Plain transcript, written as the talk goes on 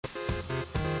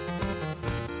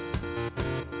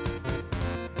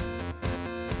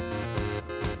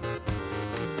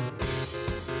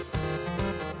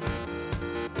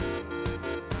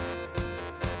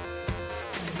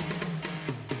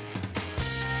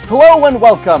Hello and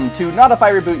welcome to Not If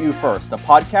I Reboot You First, a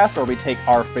podcast where we take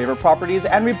our favorite properties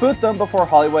and reboot them before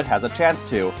Hollywood has a chance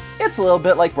to. It's a little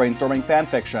bit like brainstorming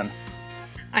fanfiction.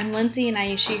 I'm Lindsay and I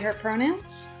use she, her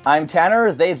pronouns. I'm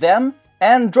Tanner, they, them,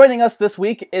 and joining us this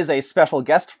week is a special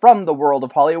guest from the world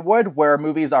of Hollywood, where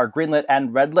movies are greenlit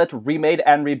and redlit, remade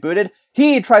and rebooted.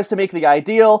 He tries to make the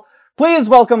ideal. Please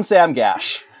welcome Sam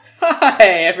Gash. Hi,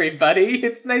 everybody.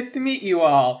 It's nice to meet you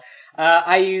all.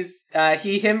 I use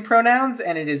he, him pronouns,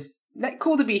 and it is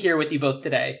cool to be here with you both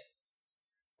today.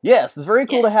 Yes, it's very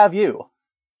cool to have you.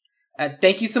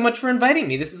 Thank you so much for inviting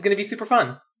me. This is going to be super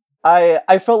fun.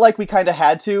 I felt like we kind of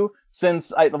had to,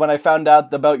 since when I found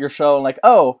out about your show, I'm like,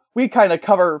 oh, we kind of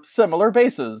cover similar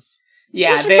bases.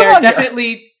 Yeah, they are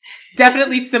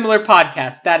definitely similar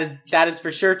podcasts. That is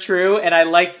for sure true, and I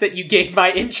liked that you gave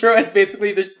my intro as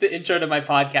basically the intro to my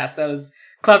podcast. That was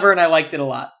clever, and I liked it a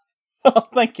lot. Oh,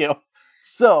 thank you.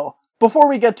 So, before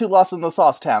we get too lost in the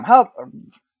sauce, Sam.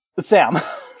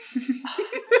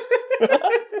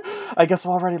 I guess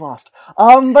we're already lost.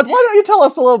 But why don't you tell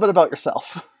us a little bit about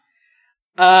yourself?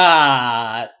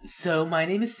 So my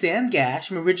name is Sam Gash.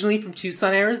 I'm originally from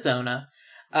Tucson, Arizona.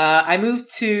 I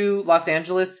moved to Los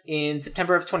Angeles in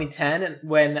September of 2010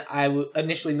 when I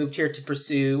initially moved here to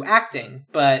pursue acting.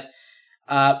 But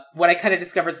what I kind of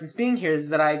discovered since being here is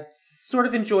that I sort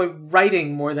of enjoy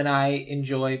writing more than I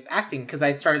enjoy acting, because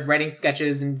I started writing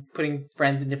sketches and putting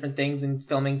friends in different things and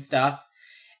filming stuff.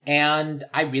 And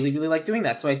I really, really like doing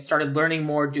that. So I started learning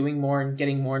more, doing more, and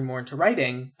getting more and more into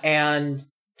writing. And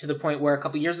to the point where a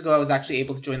couple years ago, I was actually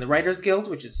able to join the Writers Guild,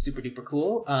 which is super duper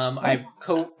cool. Nice.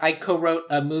 I co-wrote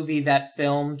a movie that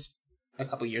filmed a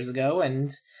couple years ago, and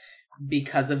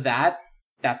because of that,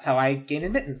 that's how I gained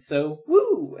admittance. So,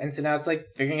 woo! And so now it's like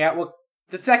figuring out what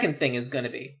the second thing is going to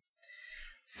be.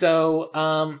 So,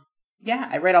 yeah,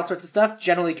 I write all sorts of stuff,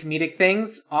 generally comedic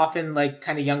things, often like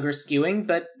kind of younger skewing,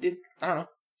 but I don't know,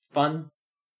 fun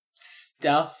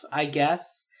stuff, I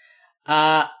guess.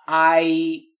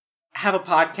 I have a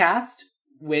podcast,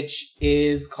 which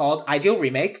is called Ideal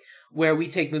Remake, where we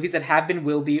take movies that have been,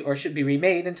 will be, or should be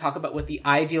remade and talk about what the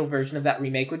ideal version of that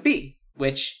remake would be,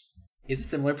 which is a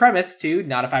similar premise to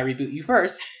Not If I Reboot You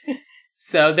First.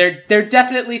 So they're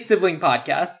definitely sibling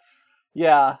podcasts.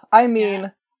 Yeah, I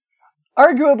mean,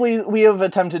 arguably we have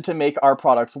attempted to make our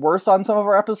products worse on some of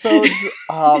our episodes.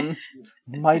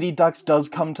 Mighty Ducks does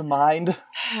come to mind.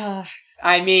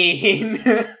 I mean,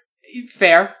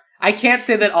 fair. I can't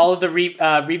say that all of the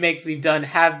remakes we've done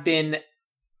have been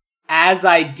as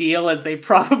ideal as they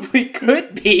probably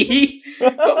could be,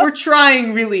 but we're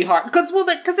trying really hard. Because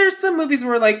there's some movies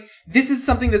where like, this is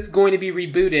something that's going to be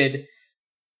rebooted,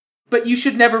 but you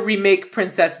should never remake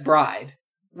Princess Bride.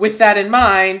 With that in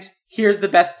mind, here's the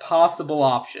best possible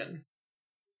option.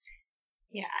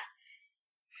 Yeah.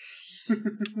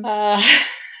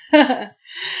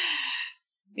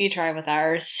 We try with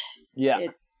ours. Yeah.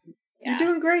 You're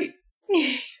doing great.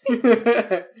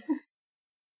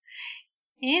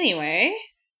 Anyway,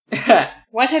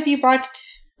 what have you brought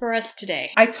for us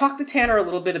today? I talked to Tanner a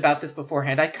little bit about this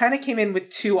beforehand. I kind of came in with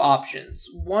two options.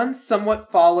 One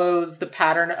somewhat follows the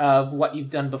pattern of what you've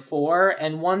done before,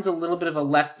 and one's a little bit of a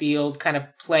left field, kind of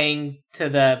playing to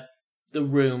the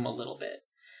room a little bit.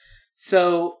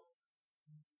 So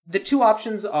the two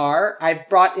options are, I've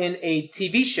brought in a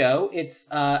TV show. It's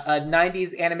a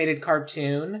 90s animated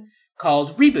cartoon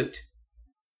called Reboot.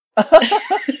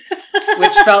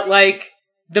 Which felt like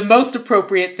the most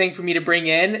appropriate thing for me to bring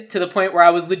in, to the point where I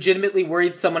was legitimately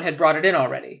worried someone had brought it in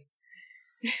already.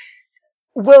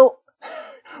 Well,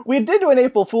 we did do an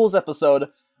April Fool's episode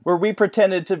where we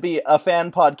pretended to be a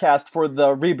fan podcast for the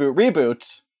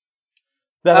reboot.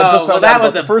 That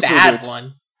was a bad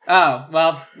one. Oh,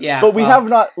 well, yeah. But we have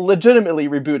not legitimately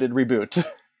rebooted Reboot.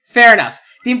 Fair enough.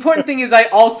 The important thing is I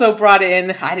also brought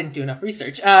in, I didn't do enough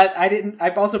research.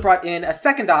 I've also brought in a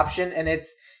second option, and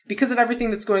it's, because of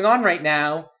everything that's going on right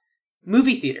now,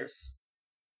 movie theaters.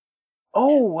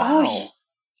 Oh, wow. Oh,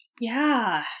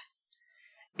 yeah.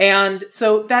 And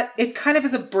so that, it kind of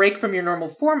is a break from your normal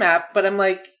format, but I'm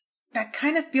like, that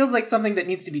kind of feels like something that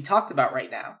needs to be talked about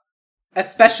right now.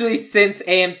 Especially since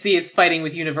AMC is fighting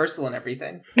with Universal and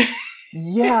everything.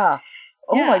 Yeah.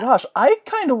 Oh my gosh, I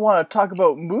kind of want to talk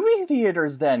about movie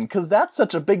theaters then, because that's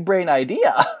such a big brain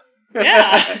idea.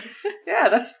 Yeah. Yeah,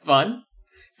 that's fun.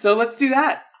 So let's do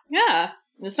that. Yeah.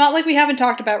 It's not like we haven't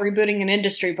talked about rebooting an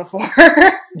industry before.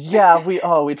 Yeah, we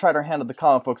tried our hand at the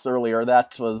comic books earlier.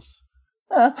 That was...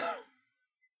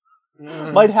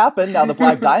 Might happen now that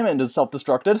Black Diamond is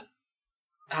self-destructed.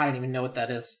 I don't even know what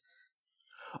that is.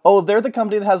 Oh, they're the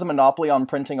company that has a monopoly on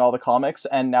printing all the comics,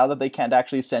 and now that they can't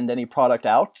actually send any product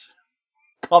out,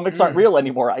 comics aren't real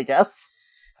anymore, I guess.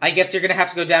 I guess you're gonna have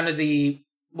to go down to the,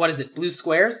 what is it, Blue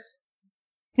Squares?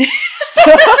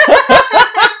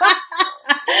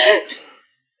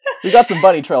 We got some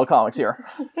Bunny Trail comics here.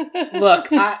 Look,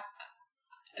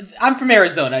 I'm from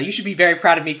Arizona. You should be very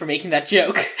proud of me for making that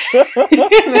joke.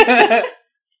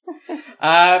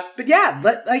 But yeah,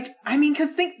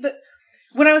 because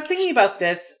when I was thinking about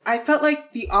this, I felt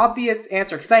like the obvious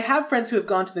answer, because I have friends who have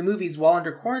gone to the movies while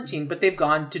under quarantine, but they've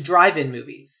gone to drive-in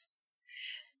movies.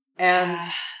 And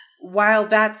while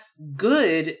that's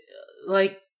good,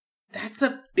 that's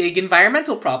a big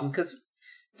environmental problem, because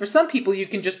for some people, you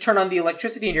can just turn on the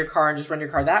electricity in your car and just run your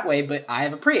car that way, but I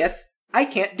have a Prius. I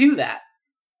can't do that.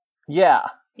 Yeah.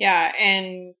 Yeah,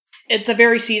 and it's a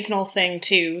very seasonal thing,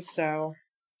 too, so...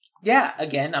 Yeah,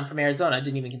 again, I'm from Arizona. I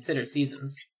didn't even consider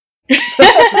seasons.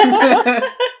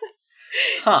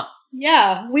 Huh.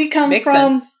 Yeah, we come Makes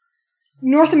from sense.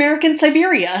 North American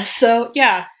Siberia, so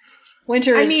yeah.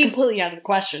 Winter is completely out of the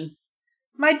question.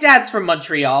 My dad's from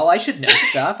Montreal. I should know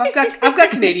stuff. I've got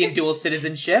Canadian dual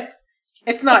citizenship.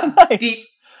 It's not Nice. deep.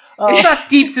 It's not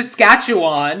deep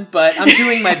Saskatchewan, but I'm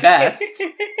doing my best.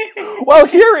 Well,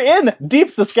 here in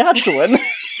deep Saskatchewan,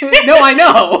 No, I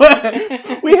know.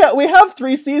 we have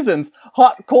 3 seasons: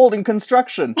 hot, cold, and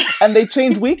construction, and they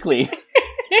change weekly.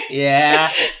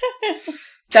 Yeah.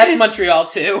 That's Montreal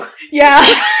too. Yeah.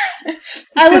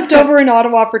 I lived over in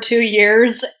Ottawa for 2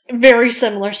 years. Very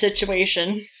similar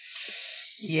situation.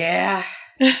 Yeah.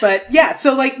 But yeah,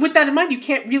 so with that in mind, you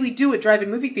can't really do a drive-in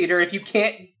movie theater if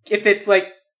it's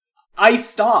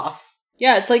iced off.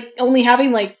 Yeah, it's only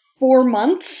having 4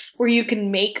 months where you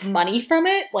can make money from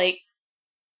it.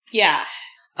 Yeah.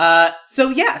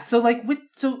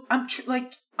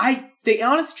 The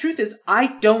honest truth is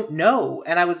I don't know,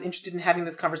 and I was interested in having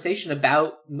this conversation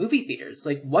about movie theaters.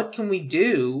 What can we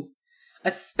do?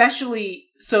 Especially,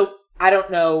 so I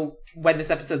don't know when this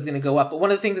episode's going to go up, but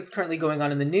one of the things that's currently going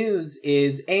on in the news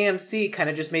is AMC kind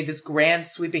of just made this grand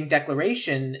sweeping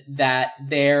declaration that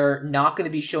they're not going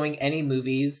to be showing any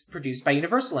movies produced by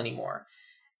Universal anymore.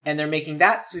 And they're making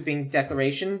that sweeping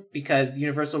declaration because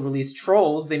Universal released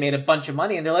Trolls. They made a bunch of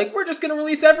money and they're like, we're just going to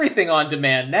release everything on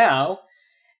demand now.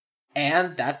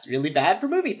 And that's really bad for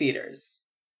movie theaters.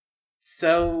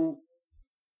 So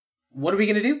what are we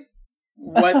going to do?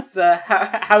 What's,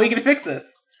 how are we going to fix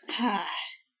this?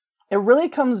 It really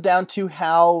comes down to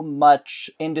how much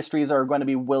industries are going to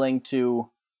be willing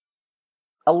to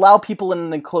allow people in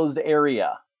an enclosed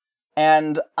area.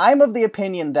 And I'm of the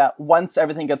opinion that once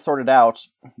everything gets sorted out,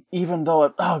 even though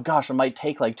it might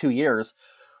take 2 years,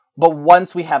 but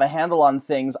once we have a handle on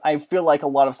things, I feel like a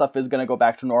lot of stuff is going to go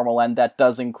back to normal, and that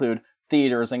does include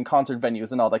theaters and concert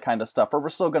venues and all that kind of stuff, where we're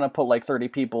still going to put 30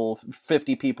 people,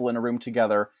 50 people in a room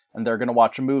together, and they're going to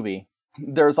watch a movie.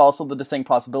 There's also the distinct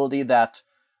possibility that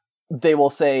they will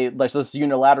say, just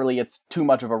unilaterally, it's too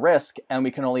much of a risk, and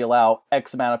we can only allow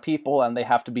X amount of people, and they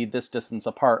have to be this distance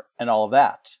apart, and all of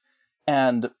that.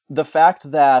 And the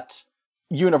fact that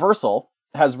Universal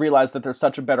has realized that there's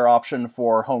such a better option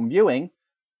for home viewing,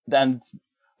 then,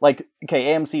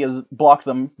 AMC has blocked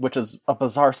them, which is a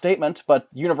bizarre statement, but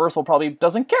Universal probably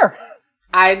doesn't care.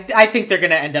 I think they're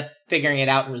going to end up figuring it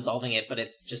out and resolving it, but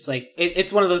it's just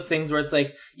it's one of those things where it's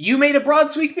you made a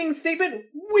broad sweeping statement,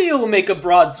 we'll make a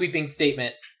broad sweeping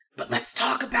statement, but let's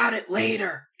talk about it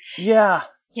later. Yeah.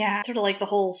 Yeah, sort of like the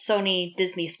whole Sony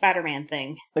Disney Spider-Man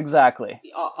thing. Exactly.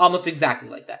 Almost exactly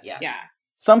like that, yeah. Yeah.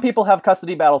 Some people have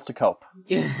custody battles to cope.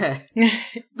 Yeah.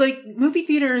 Movie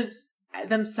theaters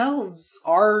themselves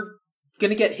are going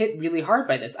to get hit really hard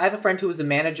by this. I have a friend who was a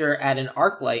manager at an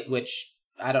ArcLight, which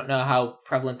I don't know how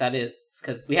prevalent that is,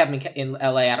 because we have them in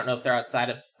LA. I don't know if they're outside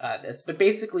of this. But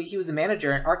basically, he was a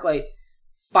manager, and ArcLight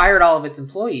fired all of its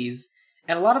employees,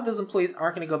 and a lot of those employees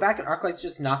aren't going to go back, and ArcLight's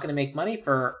just not going to make money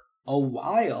for a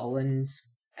while, and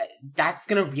that's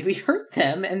going to really hurt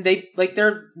them. And there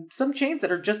are some chains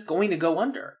that are just going to go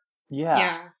under.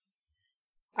 Yeah.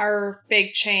 Our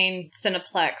big chain,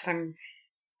 Cineplex,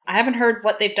 I haven't heard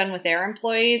what they've done with their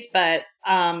employees, but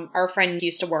our friend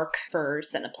used to work for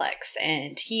Cineplex,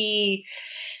 and he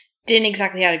didn't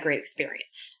exactly have a great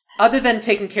experience. Other than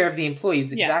taking care of the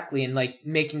employees, exactly, and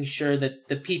making sure that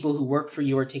the people who work for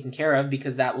you are taken care of,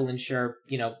 because that will ensure,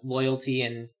 loyalty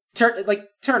and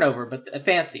turnover, but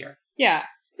fancier. Yeah.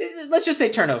 Let's just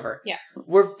say turnover. Yeah.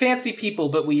 We're fancy people,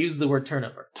 but we use the word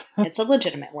turnover. It's a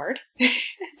legitimate word.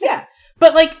 Yeah.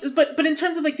 But but in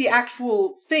terms of the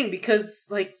actual thing, because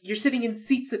you're sitting in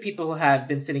seats that people have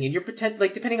been sitting in. You're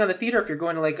depending on the theater, if you're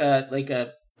going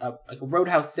to a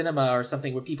Roadhouse cinema or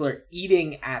something where people are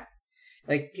eating at,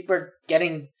 people are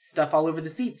getting stuff all over the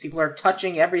seats. People are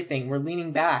touching everything. We're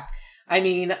leaning back. I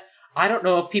mean, I don't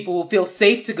know if people will feel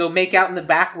safe to go make out in the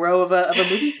back row of a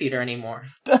movie theater anymore.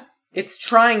 It's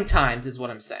trying times, is what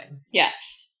I'm saying.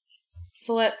 Yes.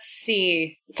 So let's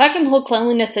see. Aside from the whole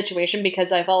cleanliness situation,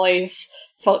 because I've always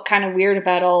felt kind of weird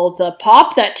about all the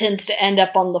pop that tends to end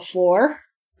up on the floor.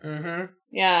 Mm-hmm.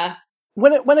 Yeah.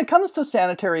 When it comes to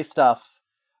sanitary stuff,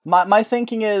 my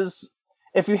thinking is,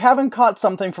 if you haven't caught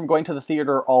something from going to the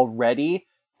theater already,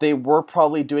 they were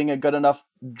probably doing a good enough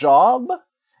job.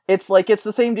 It's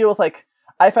the same deal with, like,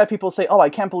 I've had people say, oh, I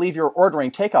can't believe you're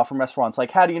ordering takeout from restaurants.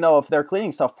 Like, how do you know if they're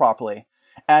cleaning stuff properly?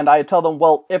 And I tell them,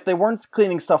 well, if they weren't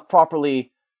cleaning stuff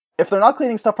properly, if they're not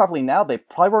cleaning stuff properly now, they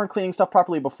probably weren't cleaning stuff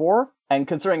properly before. And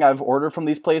considering I've ordered from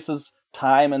these places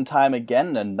time and time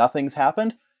again and nothing's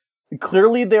happened,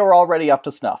 clearly they were already up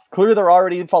to snuff. Clearly they're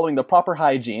already following the proper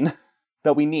hygiene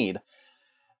that we need.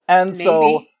 And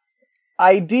so,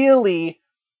 ideally,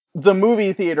 the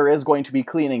movie theater is going to be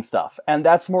cleaning stuff. And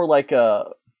that's more like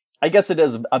I guess it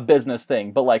is a business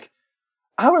thing, but, like,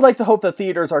 I would like to hope that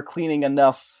theaters are cleaning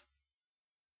enough.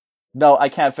 No, I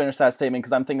can't finish that statement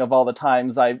because I'm thinking of all the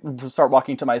times I start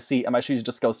walking to my seat and my shoes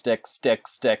just go stick, stick,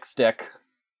 stick, stick.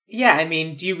 Yeah, I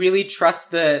mean, do you really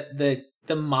trust the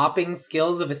mopping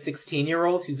skills of a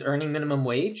 16-year-old who's earning minimum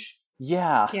wage?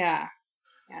 Yeah. Yeah.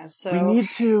 Yeah, so...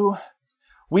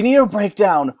 We need a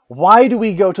breakdown. Why do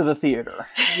we go to the theater?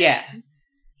 Yeah.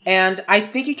 And I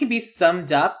think it can be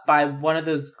summed up by one of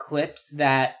those clips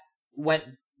that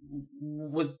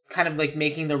was kind of like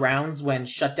making the rounds when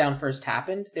Shutdown first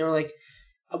happened. They were like,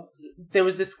 there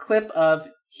was this clip of,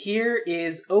 here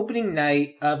is opening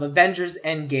night of Avengers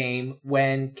Endgame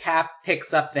when Cap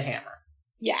picks up the hammer.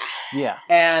 Yeah. Yeah.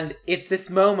 And it's this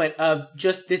moment of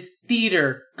just this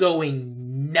theater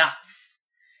going nuts.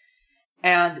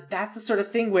 And that's the sort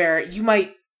of thing where you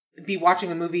might be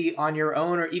watching a movie on your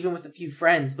own or even with a few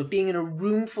friends, but being in a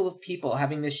room full of people,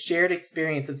 having this shared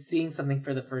experience of seeing something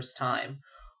for the first time.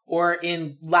 Or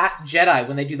in Last Jedi,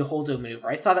 when they do the Holdo maneuver.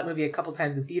 I saw that movie a couple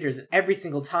times in theaters, and every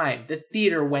single time, the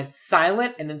theater went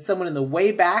silent, and then someone in the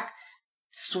way back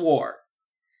swore.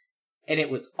 And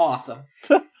it was awesome.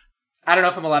 I don't know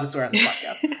if I'm allowed to swear on this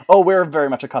podcast. Oh, we're very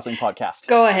much a cussing podcast.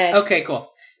 Go ahead. Okay,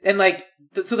 cool. And, like,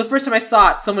 so the first time I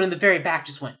saw it, someone in the very back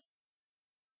just went,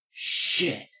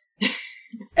 shit.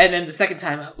 And then the second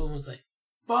time, I was like,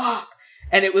 fuck.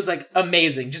 And it was, like,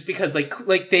 amazing. Just because,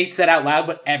 like they said out loud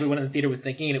what everyone in the theater was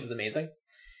thinking, and it was amazing.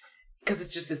 Because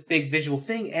it's just this big visual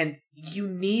thing, and you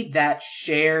need that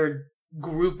shared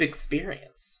group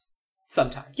experience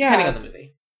sometimes, depending on the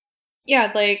movie.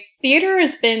 Yeah, like, theater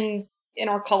has been in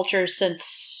our culture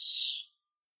since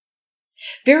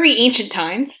very ancient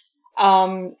times.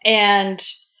 And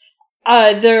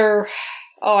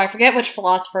I forget which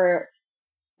philosopher,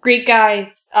 Greek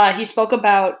guy, he spoke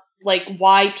about, like,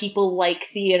 why people like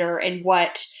theater and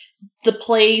what the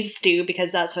plays do,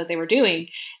 because that's what they were doing.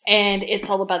 And it's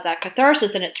all about that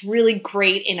catharsis, and it's really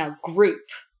great in a group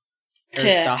to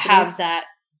have that.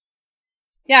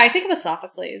 Yeah, I think of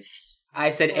Sophocles.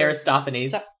 I said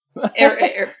Aristophanes.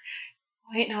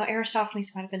 Wait, no,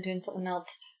 Aristophanes might have been doing something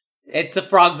else. It's the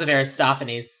frogs of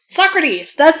Aristophanes.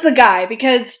 Socrates, that's the guy,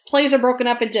 because plays are broken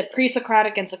up into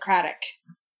pre-Socratic and Socratic.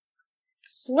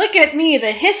 Look at me,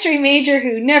 the history major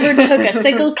who never took a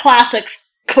single classics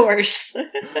course.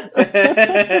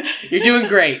 You're doing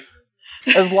great.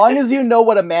 As long as you know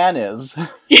what a man is.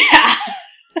 Yeah.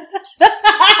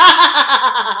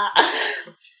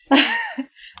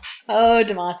 Oh,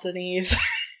 Demosthenes.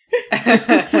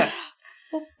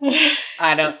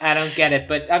 I don't get it,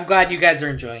 but I'm glad you guys are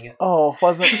enjoying it. Oh,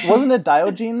 wasn't it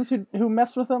Diogenes who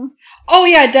messed with him? Oh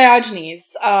yeah,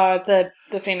 Diogenes, the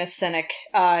famous cynic.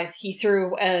 He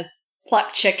threw a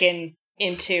plucked chicken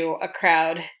into a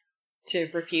crowd to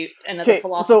refute another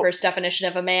philosopher's definition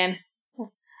of a man.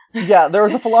 Yeah, there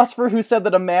was a philosopher who said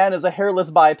that a man is a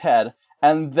hairless biped,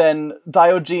 and then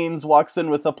Diogenes walks in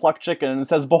with a plucked chicken and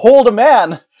says, "Behold a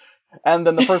man!" And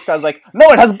then the first guy's like,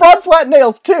 "No, it has broad, flat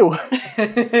nails, too!"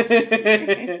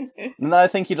 And then I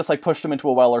think he just, like, pushed him into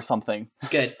a well or something.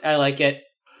 Good. I like it.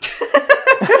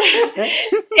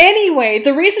 Anyway,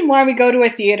 the reason why we go to a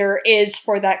theater is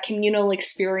for that communal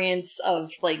experience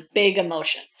of, like, big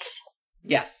emotions.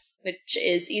 Yes. Which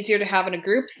is easier to have in a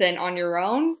group than on your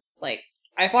own. Like,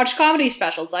 I've watched comedy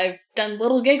specials, I've done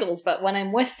little giggles, but when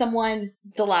I'm with someone,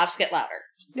 the laughs get louder.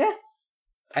 Yeah.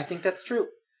 I think that's true.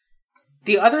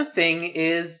 The other thing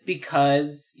is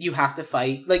because you have to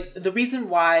fight. Like, the reason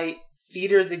why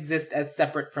theaters exist as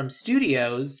separate from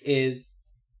studios is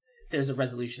there's a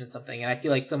resolution in something, and I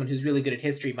feel like someone who's really good at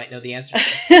history might know the answer to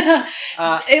this.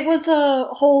 It was a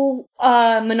whole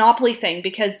monopoly thing,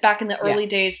 because back in the early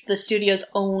days, the studios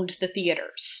owned the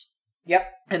theaters.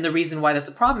 Yep. And the reason why that's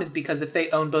a problem is because if they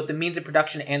own both the means of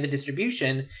production and the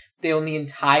distribution, they own the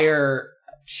entire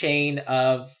chain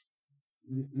of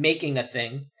making a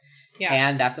thing. Yeah.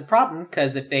 And that's a problem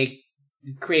because if they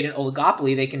create an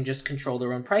oligopoly, they can just control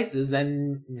their own prices,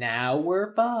 and now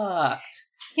we're fucked.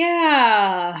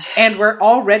 Yeah. And we're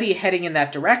already heading in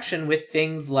that direction with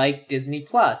things like Disney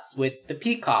Plus, with the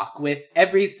Peacock, with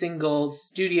every single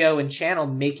studio and channel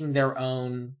making their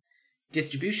own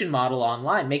distribution model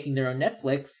online, making their own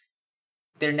Netflix.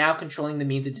 They're now controlling the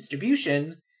means of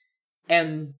distribution,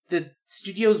 and the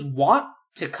studios want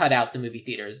to cut out the movie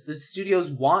theaters. The studios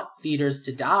want theaters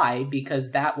to die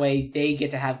because that way they get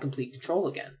to have complete control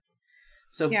again.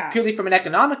 So purely from an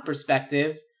economic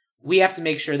perspective, we have to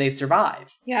make sure they survive.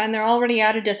 Yeah, and they're already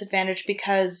at a disadvantage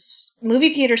because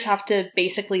movie theaters have to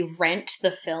basically rent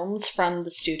the films from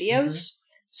the studios. Mm-hmm.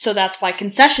 So that's why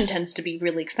concession tends to be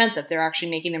really expensive. They're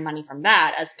actually making their money from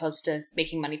that as opposed to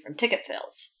making money from ticket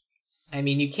sales. I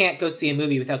mean, you can't go see a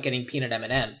movie without getting peanut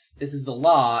M&Ms. This is the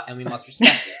law, and we must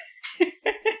respect it.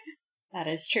 That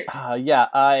is true. Yeah,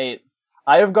 I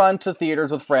have gone to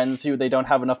theaters with friends who they don't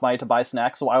have enough money to buy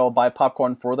snacks, so I will buy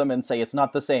popcorn for them and say it's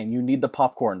not the same. You need the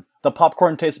popcorn. The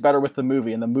popcorn tastes better with the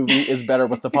movie, and the movie is better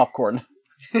with the popcorn.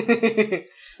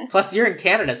 Plus, you're in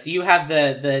Canada, so you have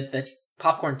the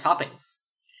popcorn toppings.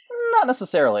 Not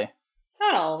necessarily.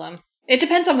 Not all of them. It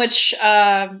depends on which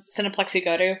Cineplex you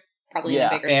go to. Probably in a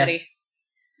bigger city.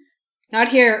 Not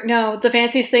here. No, the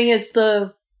fanciest thing is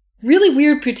the really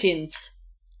weird poutines.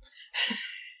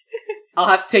 I'll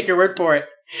have to take your word for it.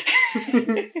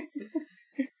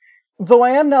 Though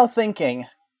I am now thinking...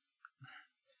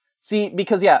 See,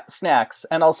 because, snacks.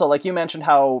 And also, like, you mentioned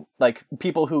how, like,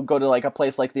 people who go to, like, a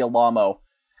place like the Alamo,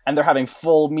 and they're having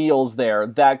full meals there,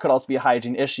 that could also be a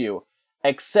hygiene issue.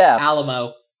 Except...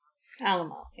 Alamo,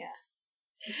 yeah.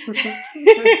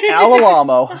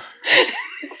 Alamo.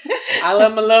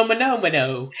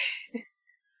 Alamalomanomano.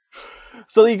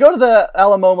 So you go to the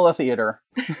Alamomola Theater.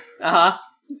 Uh-huh.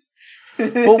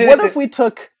 But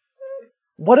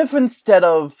what if instead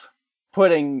of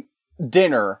putting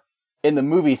dinner in the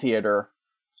movie theater,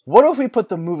 what if we put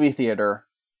the movie theater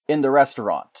in the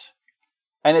restaurant?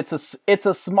 And it's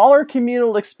a smaller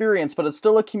communal experience, but it's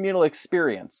still a communal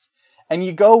experience. And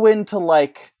you go into,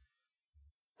 like,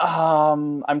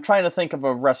 I'm trying to think of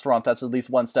a restaurant that's at least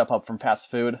one step up from fast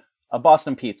food. A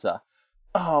Boston Pizza.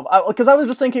 Because I was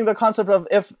just thinking the concept of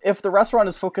if the restaurant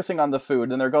is focusing on the food,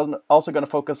 then they're also going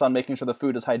to focus on making sure the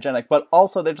food is hygienic, but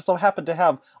also they just so happen to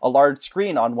have a large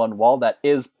screen on one wall that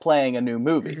is playing a new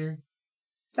movie. Mm-hmm.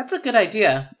 That's a good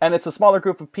idea. And it's a smaller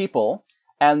group of people,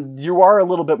 and you are a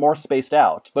little bit more spaced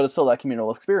out, but it's still that communal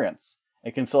experience.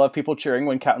 It can still have people cheering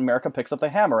when Captain America picks up the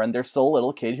hammer, and there's still a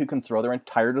little kid who can throw their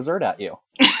entire dessert at you.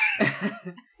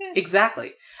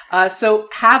 Exactly. So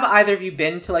have either of you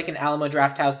been to, like, an Alamo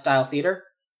Drafthouse style theater?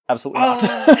 Absolutely not.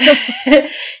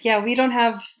 Yeah, we don't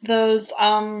have those.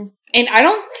 And I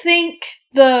don't think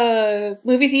the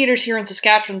movie theaters here in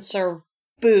Saskatchewan serve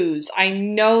booze. I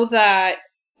know that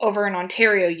over in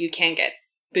Ontario you can get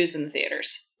booze in the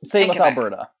theaters. Same with Quebec.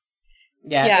 Alberta.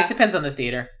 Yeah, it depends on the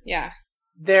theater. Yeah.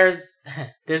 There's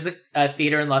a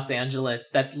theater in Los Angeles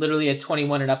that's literally a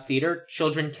 21 and up theater.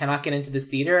 Children cannot get into this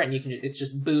theater, and it's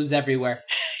just booze everywhere.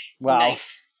 Wow.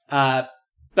 Nice. But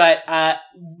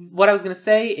what I was going to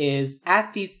say is,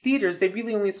 at these theaters, they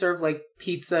really only serve, like,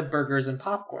 pizza, burgers, and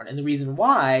popcorn. And the reason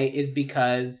why is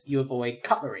because you avoid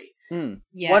cutlery.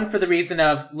 Yes. One, for the reason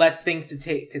of less things to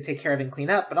take care of and clean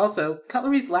up, but also,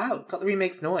 cutlery's loud. Cutlery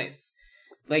makes noise.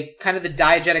 Like, kind of the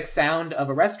diegetic sound of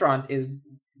a restaurant is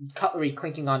cutlery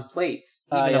clinking on plates,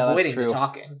 even avoiding the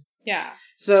talking. Yeah.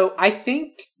 So I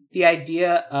think the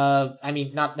idea of, I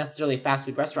mean, not necessarily a fast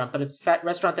food restaurant, but a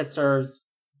restaurant that serves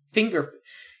finger food.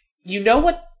 You know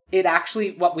what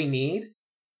we need?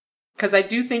 Because I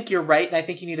do think you're right, and I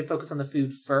think you need to focus on the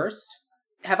food first.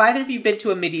 Have either of you been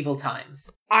to a Medieval Times?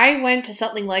 I went to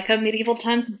something like a Medieval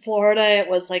Times in Florida. It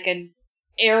was like an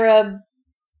Arab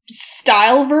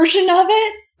style version of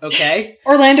it. Okay.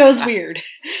 Orlando is weird.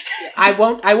 I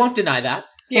won't deny that.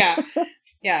 Yeah.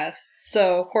 Yeah.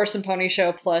 So horse and pony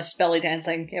show plus belly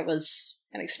dancing. It was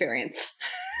an experience.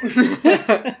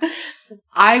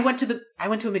 I went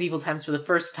to a Medieval Times for the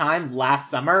first time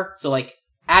last summer. So, like,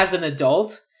 as an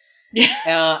adult.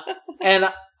 Yeah. And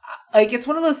like, it's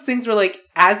one of those things where, like,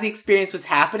 as the experience was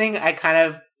happening, I kind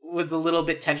of was a little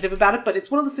bit tentative about it, but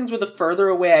it's one of those things where the further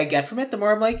away I get from it, the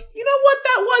more I'm like, you know what?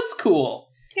 That was cool.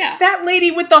 Yeah. That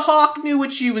lady with the hawk knew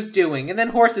what she was doing, and then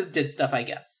horses did stuff, I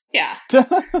guess. Yeah.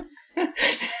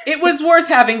 It was worth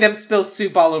having them spill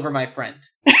soup all over my friend.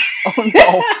 Oh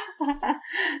no.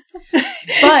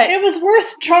 But it was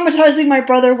worth traumatizing my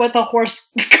brother with a horse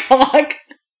cock.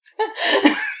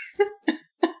 I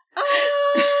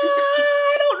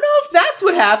don't know if that's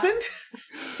what happened.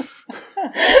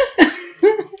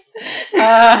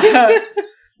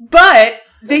 But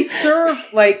they serve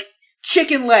like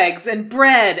chicken legs and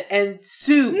bread and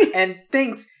soup and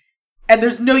things, and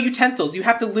there's no utensils. You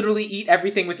have to literally eat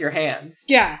everything with your hands.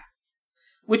 Yeah.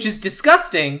 Which is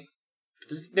disgusting.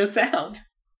 There's no sound.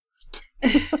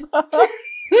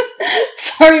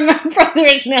 Sorry, my brother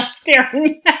is now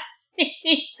staring at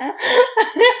me.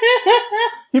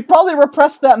 He probably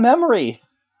repressed that memory.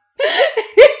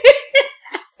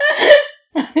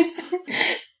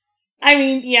 I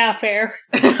mean, yeah, fair.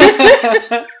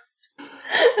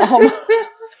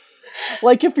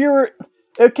 Like if you were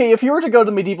to go to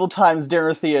the medieval times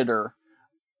dinner theater,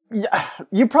 yeah,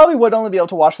 you probably would only be able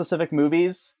to watch specific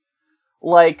movies.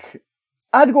 Like,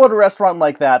 I'd go to a restaurant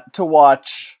like that to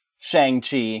watch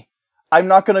Shang-Chi. I'm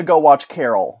not gonna go watch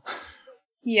Carol.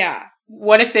 Yeah.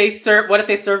 What if they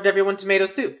served everyone tomato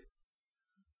soup?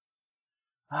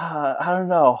 I don't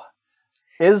know.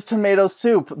 Is tomato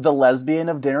soup the lesbian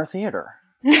of dinner theater?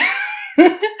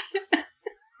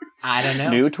 I don't know.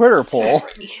 New Twitter poll.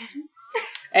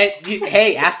 And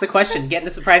hey, ask the question, get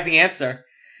the surprising answer.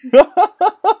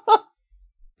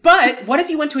 But what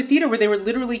if you went to a theater where they were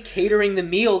literally catering the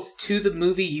meals to the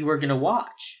movie you were going to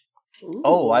watch? Ooh.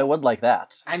 Oh, I would like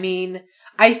that. I mean,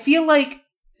 I feel like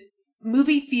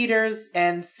movie theaters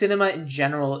and cinema in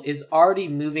general is already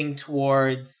moving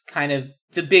towards kind of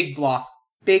the big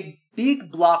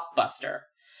blockbuster.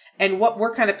 And what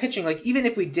we're kind of pitching, like, even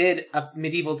if we did a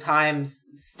medieval times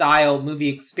style movie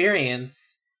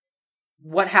experience,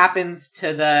 what happens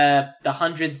to the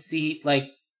 100-seat, like,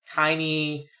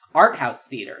 tiny art house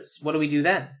theaters? What do we do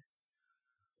then?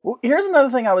 Well, here's another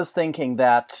thing I was thinking,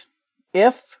 that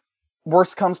if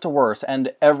worse comes to worse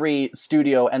and every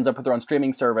studio ends up with their own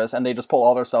streaming service and they just pull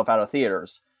all their stuff out of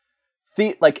theaters,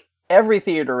 like, every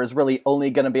theater is really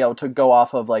only going to be able to go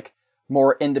off of, like,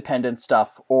 more independent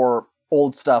stuff or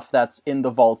old stuff that's in the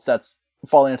vaults that's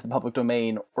falling into the public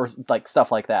domain or, like, stuff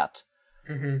like that.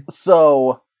 Mm-hmm.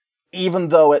 So, even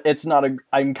though it's not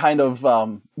I'm kind of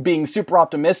being super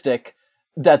optimistic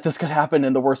that this could happen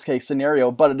in the worst case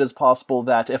scenario, but it is possible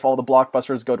that if all the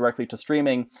blockbusters go directly to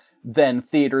streaming, then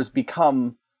theaters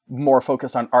become more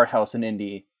focused on art house and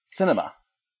indie cinema.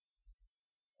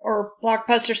 Or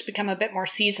blockbusters become a bit more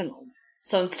seasonal.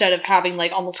 So instead of having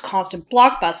like almost constant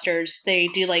blockbusters, they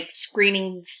do like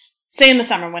screenings, say in the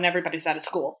summer when everybody's out of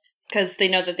school, because they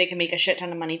know that they can make a shit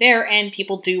ton of money there, and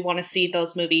people do want to see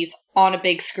those movies on a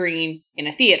big screen in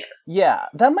a theater. Yeah,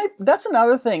 that's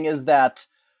another thing, is that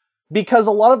because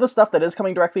a lot of the stuff that is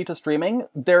coming directly to streaming,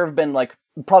 there have been, like,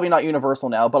 probably not Universal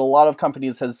now, but a lot of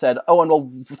companies has said, oh, and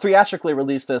we'll theatrically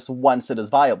release this once it is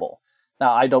viable.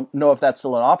 Now, I don't know if that's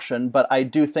still an option, but I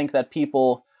do think that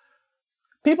people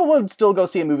would still go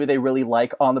see a movie they really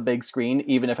like on the big screen,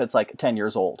 even if it's, like, 10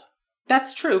 years old.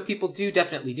 That's true. People do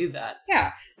definitely do that.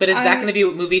 Yeah. But is that going to be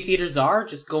what movie theaters are?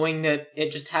 Just going to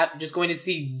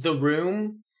see The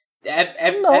Room?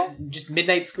 No. Just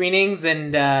midnight screenings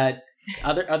and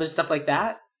other stuff like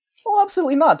that? Well,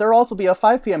 absolutely not. There'll also be a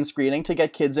 5 p.m. screening to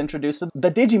get kids introduced to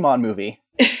the Digimon movie.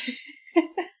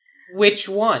 Which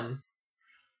one?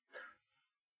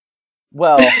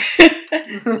 Well,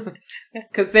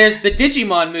 because there's the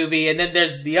Digimon movie, and then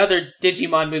there's the other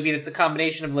Digimon movie that's a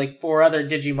combination of like 4 other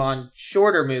Digimon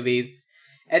shorter movies.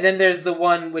 And then there's the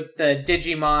one with the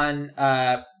Digimon,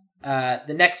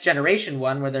 the Next Generation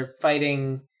one, where they're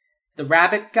fighting the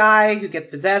rabbit guy who gets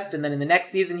possessed, and then in the next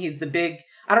season he's the big...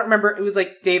 I don't remember, it was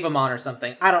like Davamon or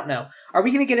something. I don't know. Are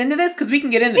we going to get into this? Because we can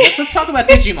get into this. Let's talk about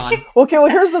Digimon. Okay, well,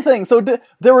 here's the thing. So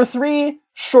there were 3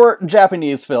 short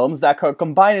Japanese films that could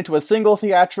combine into a single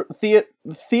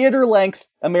theater-length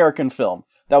American film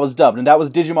that was dubbed, and that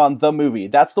was Digimon the Movie.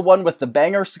 That's the one with the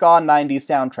banger ska 90s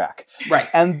soundtrack. Right.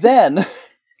 And then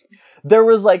there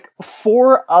was like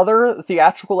 4 other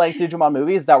theatrical-length Digimon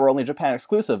movies that were only Japan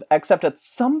exclusive, except at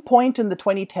some point in the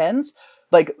 2010s,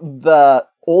 like, the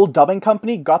old dubbing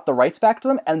company got the rights back to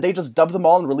them, and they just dubbed them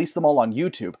all and released them all on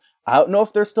YouTube. I don't know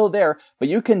if they're still there, but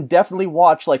you can definitely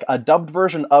watch, like, a dubbed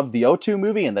version of the O2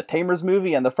 movie and the Tamers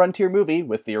movie and the Frontier movie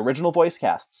with the original voice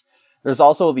casts. There's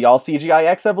also the all-CGI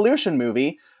X Evolution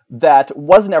movie that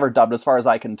was never dubbed as far as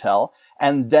I can tell,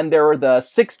 and then there were the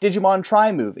 6 Digimon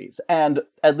Tri movies, and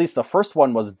at least the first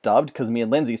one was dubbed, because me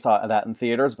and Lindsay saw that in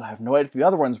theaters, but I have no idea if the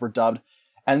other ones were dubbed.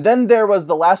 And then there was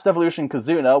The Last Evolution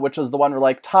Kazuna, which was the one where,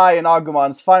 like, Tai and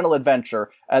Agumon's final adventure,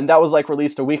 and that was, like,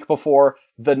 released a week before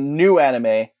the new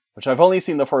anime, which I've only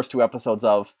seen the first 2 episodes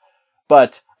of.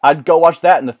 But I'd go watch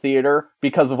that in the theater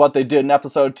because of what they did in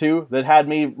episode 2 that had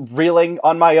me reeling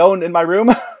on my own in my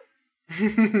room.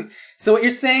 So what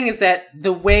you're saying is that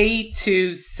the way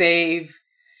to save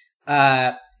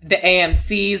the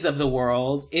AMCs of the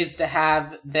world is to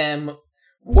have them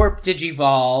warp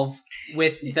digivolve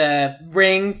with the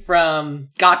ring from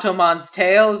Gatomon's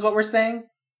tail, is what we're saying?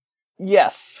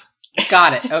 Yes.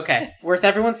 Got it. Okay. Worth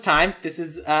everyone's time. This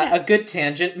is a good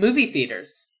tangent. Movie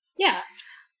theaters. Yeah.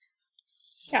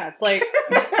 Yeah, like,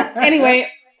 anyway,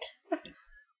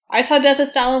 I saw Death of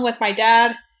Stalin with my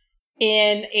dad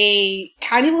in a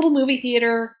tiny little movie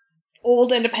theater,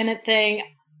 old independent thing,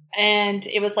 and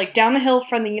it was, like, down the hill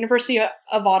from the University of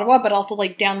Ottawa, but also,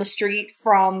 like, down the street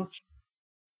from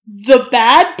the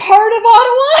bad part of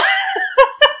Ottawa.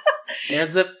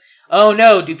 There's a... Oh,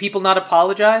 no. Do people not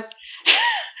apologize?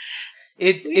 We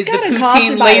is the got poutine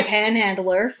accosted by a laced...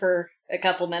 panhandler for a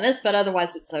couple minutes, but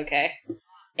otherwise it's okay.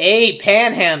 A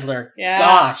panhandler. Yeah.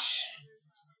 Gosh.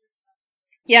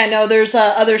 Yeah, no, there's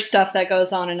other stuff that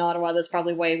goes on in Ottawa that's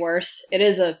probably way worse. It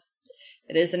is a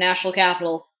national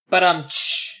capital. But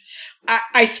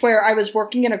I swear I was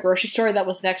working in a grocery store that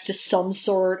was next to some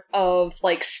sort of,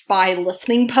 like, spy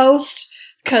listening post,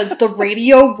 because the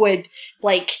radio would,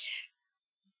 like,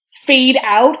 fade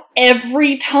out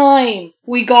every time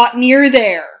we got near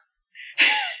there.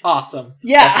 Awesome.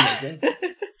 Yeah. That's amazing.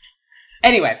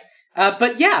 Anyway,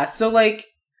 but yeah, so, like,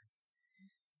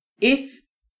 if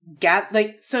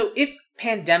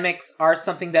pandemics are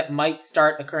something that might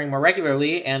start occurring more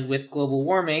regularly, and with global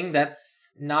warming,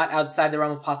 that's not outside the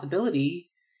realm of possibility,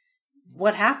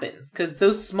 what happens? Because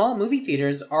those small movie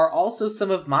theaters are also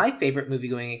some of my favorite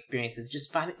movie-going experiences.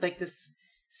 Just finding, like, this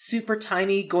super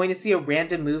tiny, going to see a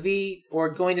random movie,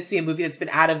 or going to see a movie that's been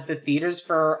out of the theaters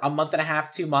for a month and a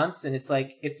half, 2 months, and it's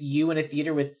like, it's you in a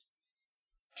theater with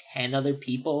 10 other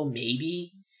people,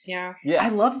 maybe? Yeah. I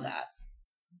love that.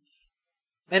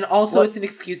 And also, it's an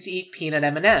excuse to eat peanut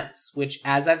M&Ms, which,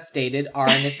 as I've stated, are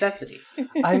a necessity.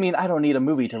 I mean, I don't need a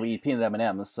movie to eat peanut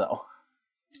M&Ms, so...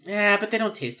 Yeah, but they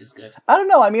don't taste as good. I don't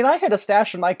know, I mean, I had a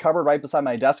stash in my cupboard right beside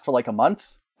my desk for like a month.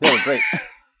 They were great.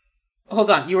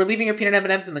 Hold on, you were leaving your peanut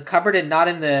M&Ms in the cupboard and not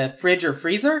in the fridge or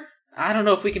freezer? I don't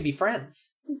know if we can be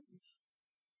friends.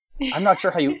 I'm not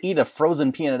sure how you eat a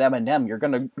frozen peanut M&M. You're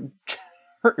gonna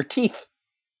hurt your teeth.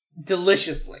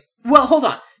 Deliciously. Well, hold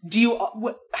on.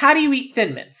 How do you eat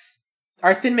Thin Mints?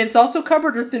 Are Thin Mints also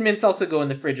cupboard, or Thin Mints also go in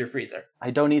the fridge or freezer?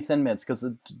 I don't eat Thin Mints, because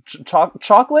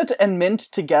chocolate and mint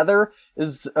together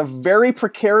is a very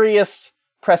precarious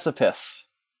precipice.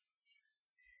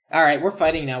 Alright, we're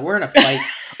fighting now. We're in a fight.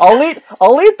 I'll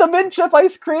eat the mint chip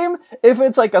ice cream if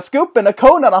it's like a scoop and a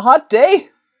cone on a hot day.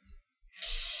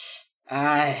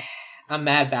 I'm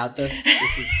mad about this.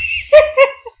 This is...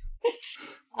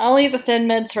 I'll eat the Thin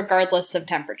Mints regardless of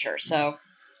temperature, so...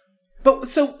 But,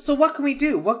 so what can we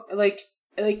do? What, like,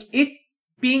 if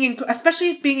being in,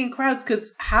 especially if being in crowds,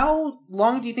 because how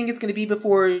long do you think it's going to be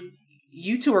before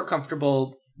you two are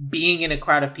comfortable being in a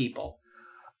crowd of people?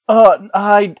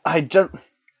 I just...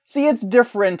 See, it's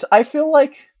different. I feel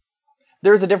like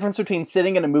there's a difference between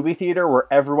sitting in a movie theater where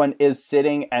everyone is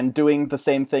sitting and doing the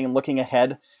same thing and looking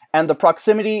ahead, and the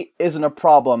proximity isn't a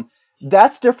problem.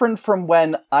 That's different from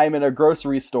when I'm in a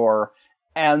grocery store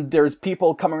and there's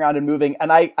people coming around and moving,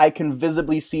 and I can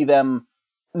visibly see them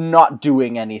not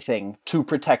doing anything to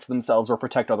protect themselves or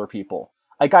protect other people.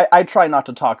 Like, I try not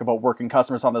to talk about working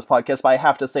customers on this podcast, but I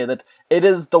have to say that it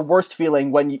is the worst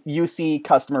feeling when you see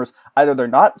customers, either they're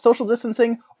not social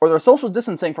distancing, or they're social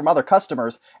distancing from other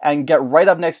customers, and get right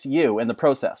up next to you in the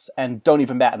process, and don't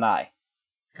even bat an eye.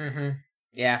 Mm-hmm.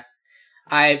 Yeah.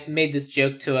 I made this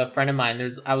joke to a friend of mine.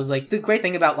 I was like, the great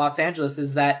thing about Los Angeles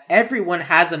is that everyone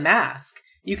has a mask.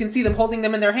 You can see them holding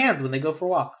them in their hands when they go for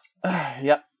walks.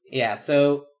 Yep. Yeah,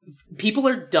 so people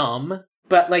are dumb,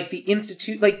 but like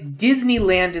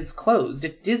Disneyland is closed.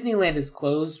 If Disneyland is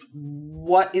closed,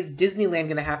 what is Disneyland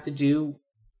going to have to do,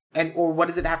 or what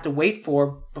does it have to wait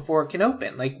for before it can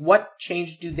open? Like, what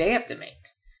change do they have to make?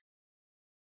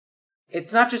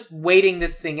 It's not just waiting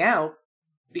this thing out,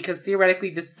 because theoretically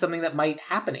this is something that might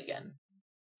happen again.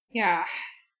 Yeah.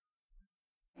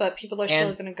 But people are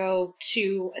still going to go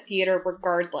to a theater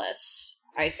regardless,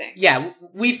 I think. Yeah,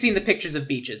 we've seen the pictures of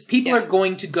beaches. People are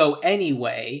going to go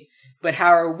anyway, but how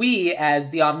are we, as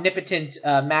the omnipotent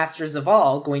masters of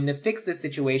all, going to fix this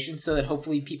situation so that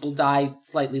hopefully people die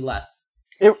slightly less?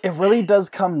 It really does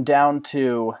come down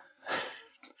to...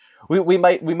 We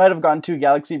might have gone too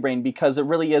galaxy brain, because it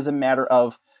really is a matter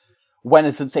of when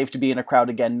is it safe to be in a crowd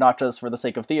again, not just for the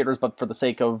sake of theaters, but for the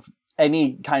sake of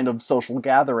any kind of social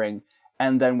gathering.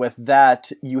 And then with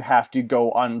that, you have to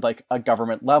go on like a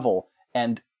government level.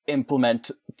 And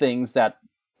implement things that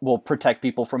will protect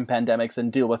people from pandemics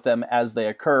and deal with them as they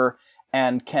occur,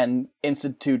 and can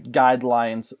institute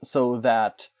guidelines so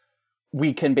that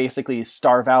we can basically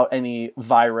starve out any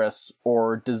virus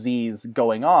or disease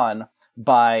going on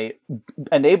by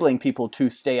enabling people to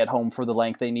stay at home for the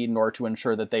length they need in order to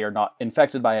ensure that they are not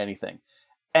infected by anything.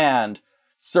 And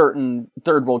certain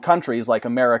third world countries like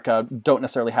America don't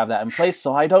necessarily have that in place,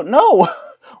 so I don't know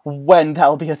when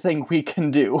that'll be a thing we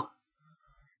can do.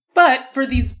 But for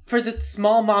the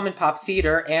small mom and pop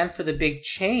theater and for the big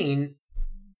chain,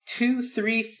 2,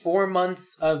 3, 4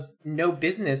 months of no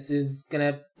business is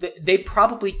they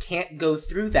probably can't go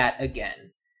through that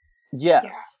again. Yes.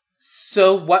 Yeah.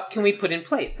 So what can we put in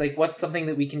place? Like, what's something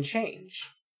that we can change?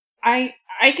 I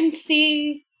can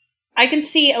see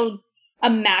a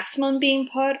maximum being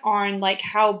put on like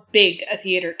how big a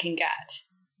theater can get.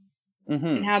 Mm-hmm.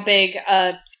 And how big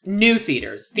new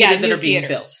theaters new that are being theaters.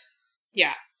 built.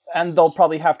 Yeah. And they'll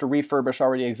probably have to refurbish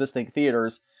already existing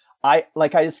theaters. I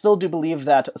still do believe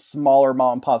that smaller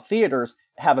mom and pop theaters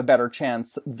have a better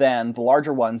chance than the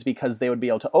larger ones because they would be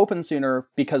able to open sooner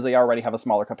because they already have a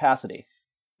smaller capacity.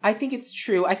 I think it's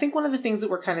true. I think one of the things that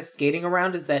we're kind of skating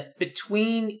around is that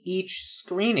between each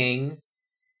screening,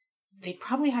 they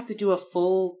probably have to do a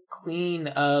full clean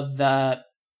of the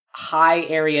high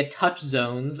area touch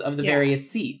zones of the various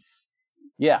seats.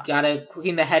 Yeah. You gotta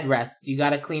clean the headrests. You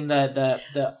gotta clean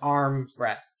the arm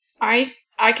rests.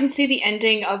 I can see the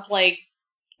ending of like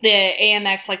the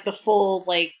AMX, like the full,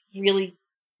 like really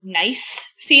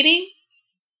nice seating.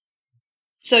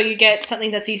 So you get something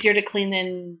that's easier to clean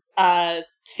than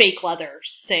fake leather,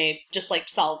 say just like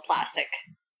solid plastic.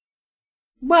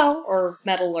 Well, or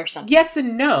metal or something. Yes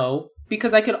and no,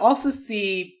 because I could also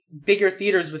see bigger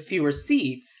theaters with fewer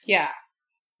seats. Yeah.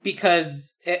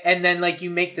 Because, and then, like, you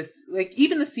make this, like,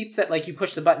 even the seats that, like, you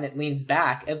push the button, it leans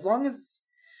back. As long as,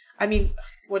 I mean,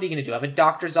 what are you going to do? Have a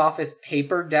doctor's office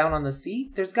paper down on the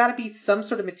seat? There's got to be some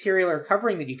sort of material or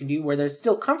covering that you can do where they're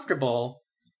still comfortable,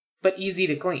 but easy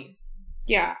to clean.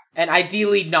 Yeah. And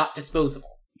ideally not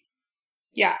disposable.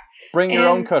 Yeah. Bring your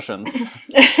own cushions.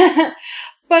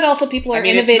 But also people are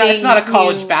innovating. It's not a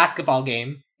college basketball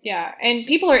game. Yeah, and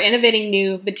people are innovating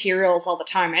new materials all the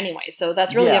time anyway, so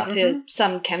that's really up to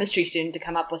some chemistry student to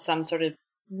come up with some sort of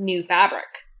new fabric.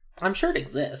 I'm sure it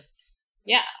exists.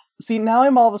 Yeah. See, now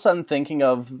I'm all of a sudden thinking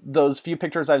of those few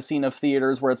pictures I've seen of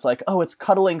theaters where it's like, oh, it's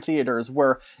cuddling theaters,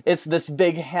 where it's this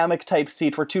big hammock-type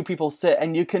seat where two people sit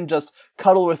and you can just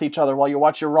cuddle with each other while you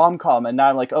watch your rom-com, and now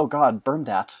I'm like, oh god, burn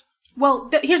that. Well,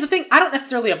 here's the thing, I don't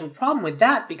necessarily have a problem with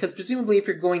that, because presumably if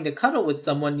you're going to cuddle with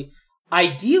someone,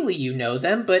 ideally you know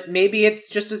them, but maybe it's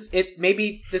just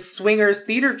maybe the swingers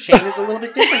theater chain is a little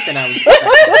bit different than I was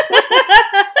expecting.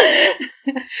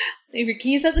 Leave your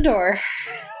keys at the door.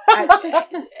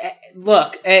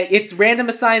 Look, it's random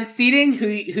assigned seating. Who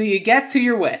you get's who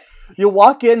you're with. You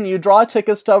walk in, you draw a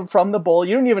ticket stub from the bowl,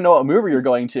 you don't even know what movie you're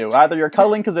going to. Either you're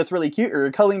cuddling because it's really cute, or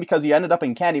you're cuddling because you ended up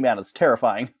in Candyman. It's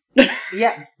terrifying.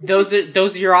 Yeah, those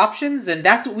are your options, and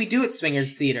that's what we do at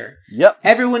Swingers Theater. Yep.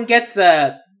 Everyone gets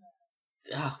a...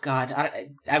 Oh, God.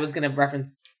 I was going to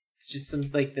reference just some,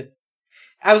 like,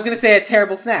 I was going to say a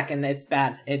terrible snack, and it's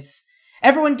bad. It's...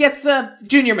 Everyone gets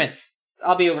Junior Mints.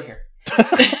 I'll be over here.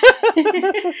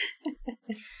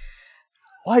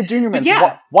 Why Junior Mints?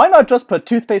 Yeah. Why not just put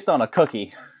toothpaste on a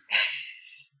cookie?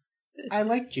 I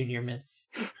like Junior Mints.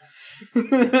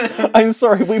 I'm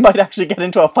sorry, we might actually get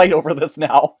into a fight over this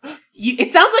now.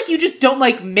 It sounds like you just don't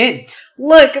like mint.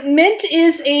 Look, mint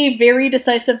is a very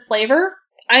decisive flavor.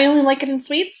 I only like it in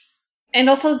sweets. And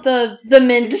also the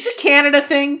mint... Is this a Canada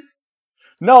thing?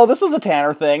 No, this is a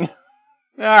Tanner thing.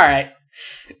 Alright.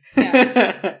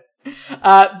 Yeah.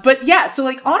 But yeah, so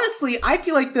like, honestly, I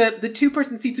feel like the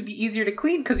two-person seats would be easier to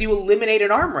clean because you eliminate an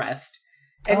armrest.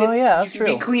 And that's you true.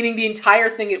 could be cleaning the entire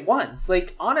thing at once.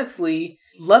 Like, honestly,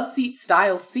 love seat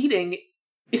style seating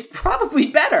is probably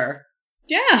better.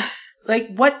 Yeah. Like,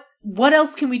 what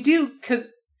else can we do? Because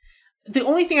the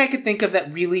only thing I could think of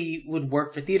that really would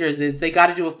work for theaters is they got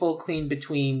to do a full clean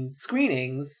between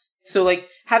screenings. So, like,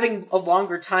 having a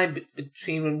longer time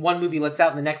between when one movie lets out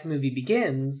and the next movie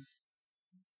begins.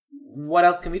 What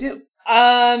else can we do?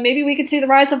 Maybe we could see the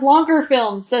rise of longer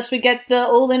films, thus we get the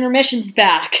old intermissions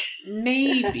back.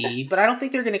 Maybe, but I don't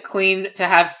think they're going to clean to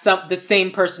have the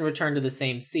same person return to the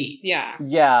same seat. Yeah.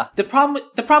 Yeah. The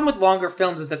problem with longer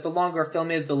films is that the longer a film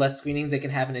is, the less screenings they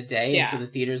can have in a day, Yeah. and so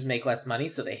the theaters make less money,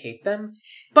 so they hate them.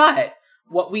 But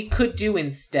what we could do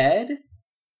instead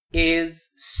is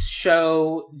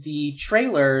show the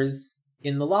trailers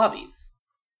in the lobbies.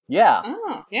 Yeah.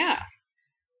 Oh, yeah.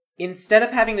 instead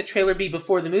of having the trailer be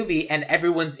before the movie and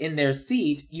everyone's in their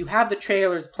seat, you have the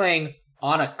trailers playing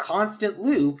on a constant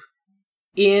loop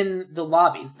in the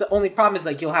lobbies. The only problem is,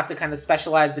 like, you'll have to kind of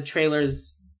specialize the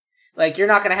trailers. Like, you're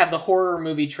not going to have the horror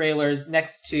movie trailers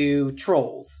next to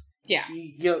Trolls. Yeah.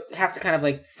 You'll have to kind of,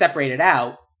 like, separate it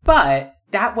out. But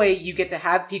that way you get to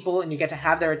have people and you get to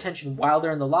have their attention while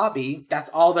they're in the lobby. That's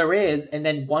all there is. And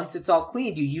then once it's all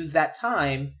cleaned, you use that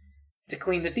time to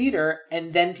clean the theater,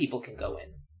 and then people can go in.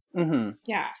 Mm-hmm.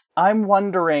 Yeah. I'm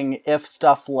wondering if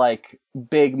stuff like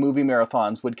big movie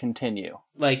marathons would continue.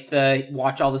 Like the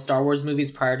watch all the Star Wars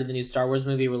movies prior to the new Star Wars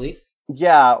movie release?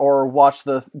 Yeah, or watch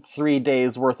the 3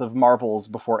 days worth of Marvels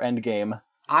before Endgame.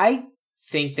 I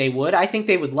think they would. I think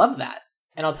they would love that.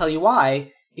 And I'll tell you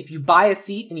why. If you buy a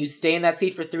seat and you stay in that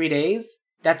seat for 3 days,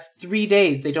 that's 3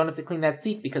 days. They don't have to clean that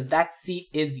seat because that seat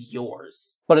is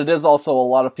yours. But it is also a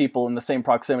lot of people in the same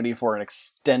proximity for an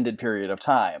extended period of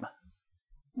time.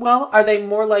 Well, are they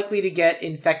more likely to get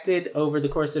infected over the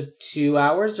course of 2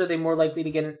 hours, or are they more likely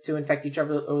to infect each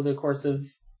other over the course of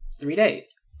 3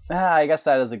 days? I guess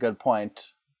that is a good point.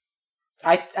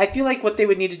 I feel like what they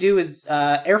would need to do is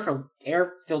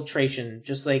air filtration,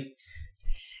 just like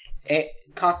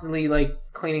constantly like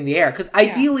cleaning the air. Because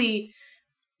ideally,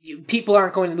 people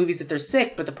aren't going to movies if they're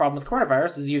sick, but the problem with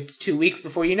coronavirus is it's 2 weeks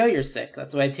before you know you're sick.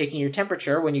 That's why taking your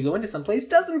temperature when you go into someplace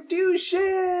doesn't do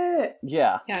shit.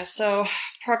 Yeah. Yeah, so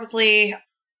probably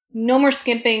no more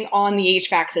skimping on the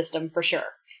HVAC system for sure.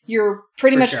 You're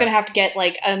pretty much going to have to get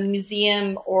like a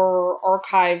museum or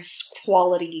archives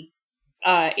quality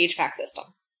HVAC system.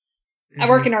 I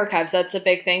work in archives. That's a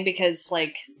big thing because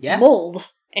like mold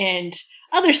and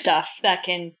other stuff that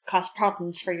can cause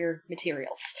problems for your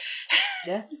materials.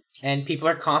 Yeah. And people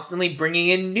are constantly bringing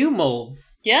in new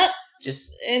molds. Yep.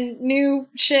 Just and new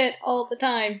shit all the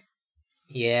time.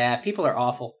 Yeah, people are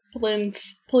awful.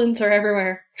 Plins are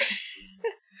everywhere.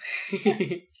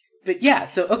 But yeah,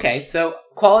 so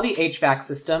quality HVAC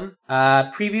system,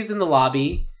 previews in the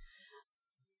lobby,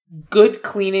 good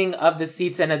cleaning of the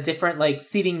seats and a different like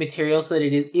seating material so that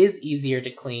it is easier to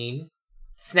clean,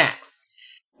 snacks.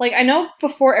 Like, I know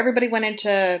before everybody went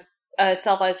into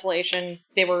self-isolation,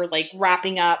 they were, like,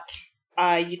 wrapping up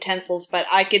utensils, but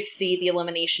I could see the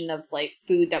elimination of, like,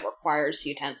 food that requires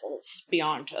utensils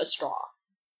beyond a straw.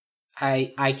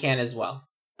 I can as well.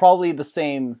 Probably the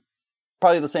same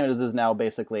as it is now,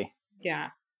 basically. Yeah.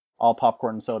 All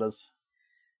popcorn and sodas.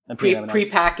 And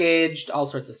prepackaged, all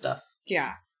sorts of stuff.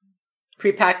 Yeah.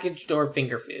 Prepackaged or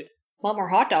finger food. A lot more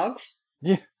hot dogs.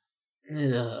 Yeah.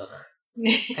 Ugh.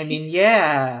 I mean,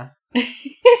 yeah.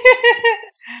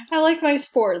 I like my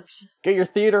sports. Get your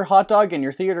theater hot dog and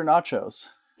your theater nachos.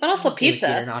 But also pizza.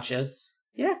 Theater nachos.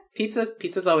 Yeah,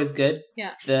 pizza's always good.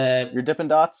 Yeah. Your Dippin'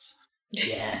 Dots.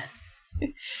 Yes.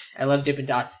 I love Dippin'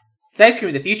 Dots. It's ice cream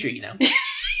of the future, you know.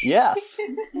 Yes.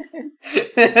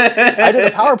 I did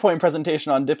a PowerPoint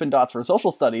presentation on Dippin' Dots for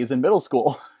social studies in middle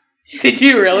school. Did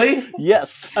you really?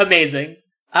 Yes. Amazing.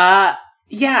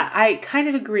 Yeah, I kind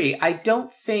of agree. I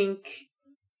don't think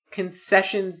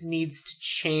concessions needs to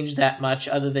change that much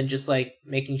other than just, like,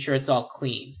 making sure it's all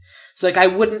clean. So, like, I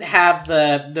wouldn't have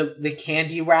the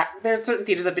candy rack. There are certain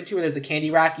theaters I've been to where there's a candy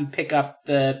rack. You pick up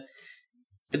the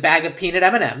bag of peanut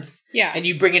M&Ms. Yeah. And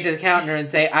you bring it to the counter and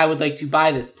say, I would like to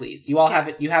buy this, please. You have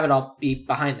it all be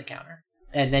behind the counter.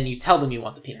 And then you tell them you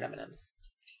want the peanut M&Ms.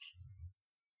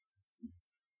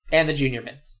 And the Junior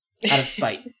Mints. Out of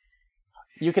spite.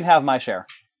 You can have my share.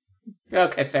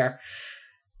 Okay, fair.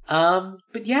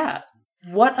 But yeah,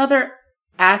 what other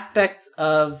aspects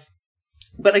of...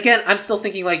 But again, I'm still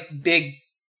thinking like big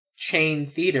chain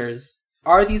theaters.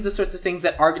 Are these the sorts of things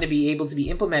that are going to be able to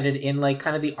be implemented in like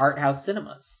kind of the art house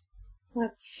cinemas?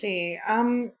 Let's see.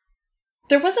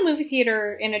 There was a movie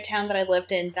theater in a town that I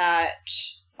lived in that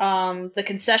the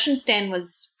concession stand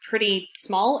was pretty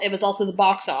small. It was also the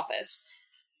box office.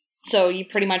 So you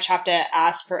pretty much have to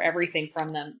ask for everything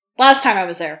from them. Last time I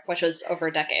was there, which was over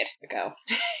a decade ago.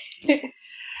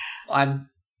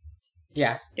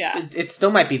 Yeah. It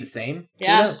still might be the same.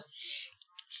 Yeah. Who knows?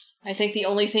 I think the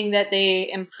only thing that they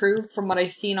improved from what I've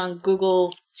seen on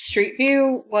Google Street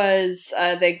View was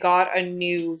they got a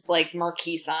new, like,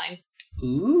 marquee sign.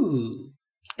 Ooh.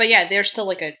 But yeah, they're still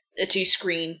like a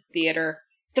 2-screen theater.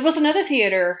 There was another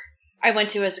theater I went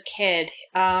to as a kid.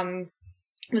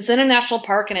 It was in a national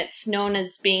park, and it's known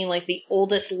as being like the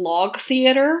oldest log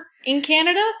theater in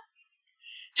Canada.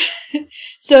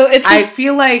 So it's I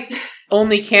feel like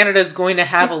only Canada is going to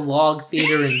have a log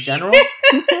theater in general.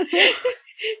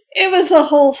 It was a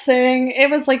whole thing. It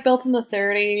was like built in the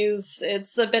 30s.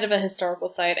 It's a bit of a historical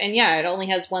site, and yeah, it only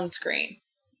has one screen.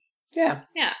 Yeah.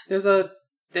 Yeah. There's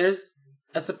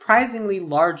a surprisingly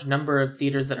large number of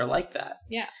theaters that are like that.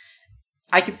 Yeah.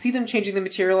 I can see them changing the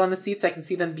material on the seats. I can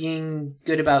see them being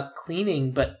good about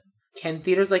cleaning, but can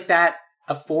theaters like that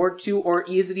afford to, or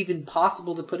is it even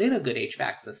possible to put in a good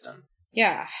HVAC system?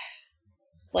 Yeah.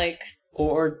 Like...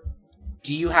 Or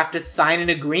do you have to sign an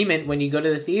agreement when you go to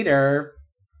the theater?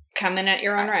 Come in at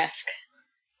your own risk.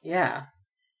 Yeah.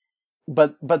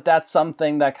 But that's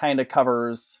something that kind of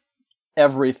covers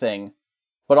everything.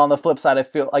 But on the flip side, I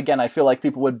feel like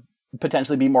people would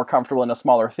potentially be more comfortable in a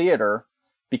smaller theater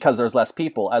because there's less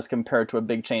people as compared to a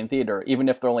big chain theater. Even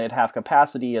if they're only at half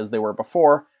capacity as they were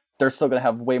before, they're still going to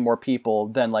have way more people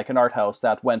than like an art house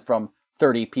that went from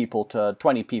 30 people to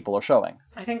 20 people are showing.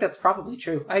 I think that's probably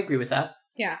true. I agree with that.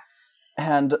 Yeah.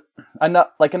 And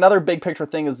another big picture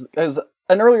thing is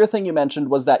an earlier thing you mentioned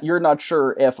was that you're not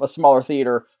sure if a smaller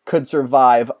theater could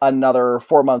survive another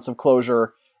 4 months of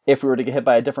closure if we were to get hit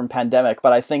by a different pandemic.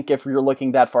 But I think if you're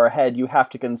looking that far ahead, you have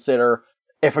to consider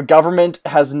if a government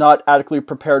has not adequately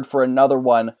prepared for another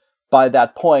one by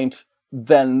that point,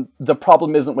 then the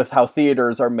problem isn't with how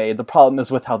theaters are made. The problem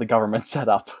is with how the government's set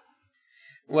up.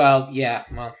 Well, yeah.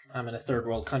 Well, I'm in a third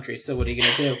world country, so what are you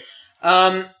going to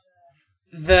do?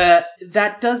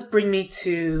 That does bring me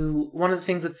to one of the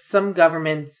things that some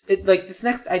governments... this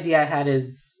next idea I had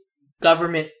is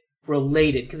government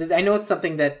related, because I know it's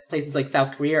something that places like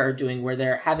South Korea are doing where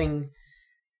they're having...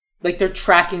 they're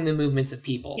tracking the movements of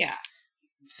people. Yeah.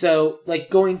 So,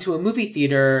 going to a movie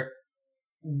theater,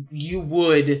 you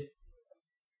would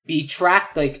be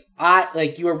tracked,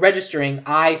 you are registering,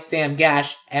 I, Sam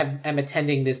Gash, am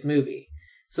attending this movie.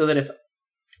 So that if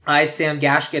I, Sam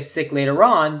Gash, get sick later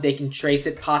on, they can trace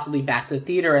it possibly back to the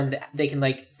theater, and they can,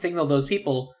 signal those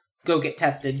people, go get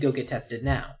tested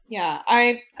now. Yeah,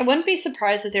 I wouldn't be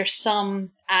surprised if there's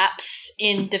some apps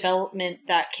in development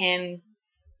that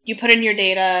you put in your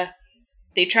data,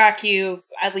 they track you,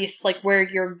 at least, where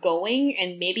you're going,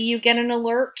 and maybe you get an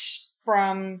alert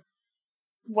from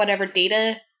whatever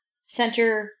data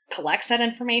center collects that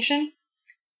information,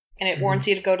 and it warns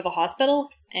you to go to the hospital,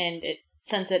 and it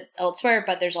sends it elsewhere,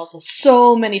 but there's also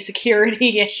so many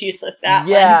security issues with that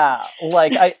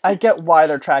one. I get why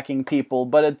they're tracking people,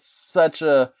 but it's such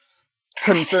a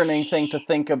concerning thing to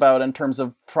think about in terms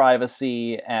of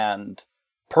privacy and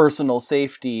personal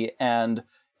safety, and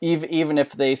even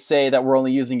if they say that we're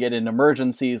only using it in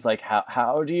emergencies,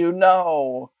 how do you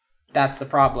know? That's the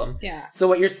problem. Yeah. So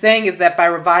what you're saying is that by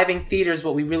reviving theaters,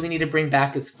 what we really need to bring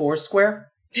back is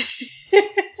Foursquare?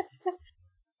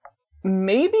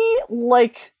 Maybe,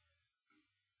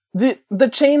 the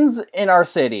chains in our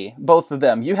city, both of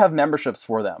them, you have memberships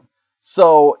for them.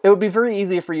 So it would be very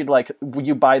easy for you to,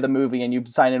 you buy the movie and you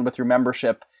sign in with your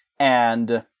membership,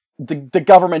 and the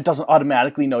government doesn't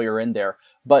automatically know you're in there.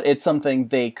 But it's something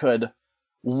they could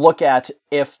look at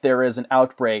if there is an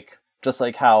outbreak, just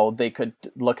like how they could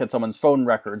look at someone's phone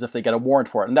records if they get a warrant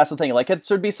for it. And that's the thing, it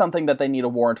should be something that they need a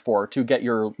warrant for to get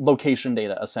your location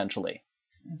data, essentially.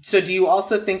 So do you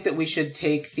also think that we should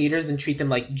take theaters and treat them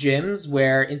like gyms,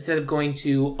 where instead of going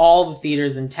to all the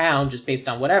theaters in town just based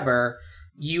on whatever,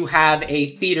 you have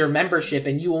a theater membership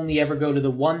and you only ever go to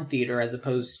the one theater as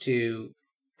opposed to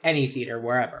any theater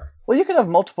wherever? Well, you can have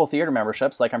multiple theater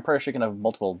memberships. I'm pretty sure you can have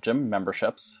multiple gym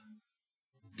memberships.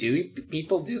 Do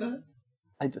people do that?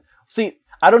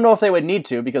 I don't know if they would need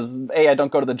to, because A, I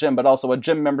don't go to the gym, but also a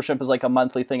gym membership is a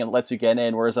monthly thing and it lets you get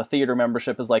in, whereas a theater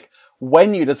membership is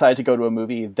when you decide to go to a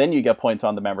movie, then you get points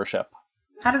on the membership.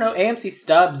 I don't know, AMC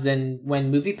Stubs, and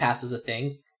when MoviePass was a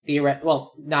thing,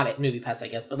 well, not at MoviePass, I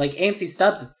guess, but AMC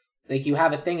Stubs, it's you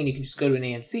have a thing and you can just go to an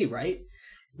AMC, right?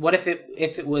 What if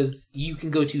it was, you can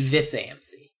go to this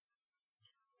AMC?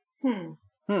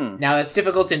 Now, that's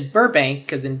difficult in Burbank,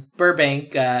 because in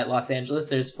Burbank, Los Angeles,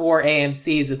 there's 4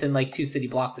 AMCs within 2 city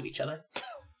blocks of each other.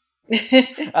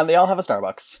 And they all have a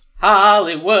Starbucks.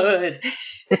 Hollywood!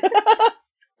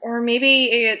 Or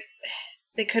maybe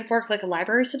they could work like a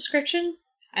library subscription.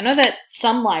 I know that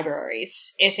some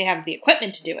libraries, if they have the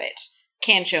equipment to do it,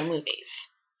 can show movies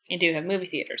and do have movie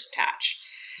theaters attached.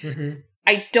 Mm-hmm.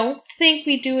 I don't think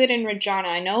we do it in Regina.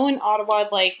 I know in Ottawa,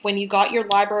 when you got your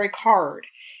library card,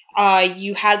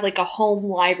 you had a home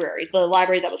library, the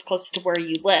library that was closest to where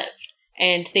you lived.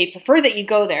 And they prefer that you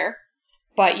go there,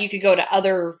 but you could go to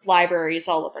other libraries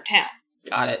all over town.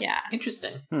 Got it. Yeah.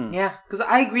 Interesting. Yeah, because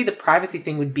I agree the privacy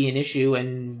thing would be an issue,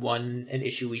 and an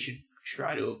issue we should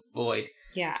try to avoid.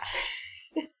 Yeah.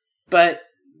 But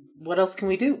what else can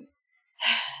we do?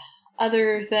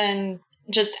 Other than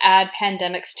just add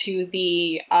pandemics to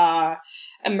the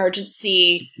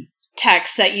emergency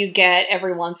texts that you get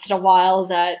every once in a while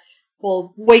that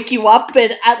will wake you up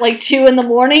at 2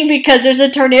 a.m. because there's a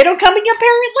tornado coming,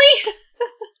 apparently.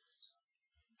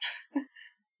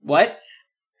 What?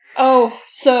 Oh,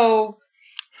 so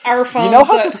our phones... You know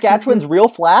how Saskatchewan's real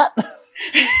flat?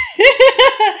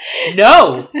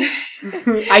 No!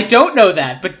 I don't know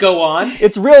that, but go on.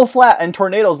 It's real flat, and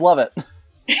tornadoes love it.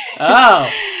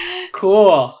 Oh,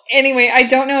 cool. Anyway, I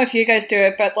don't know if you guys do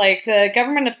it, but like the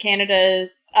government of Canada,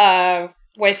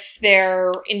 with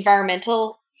their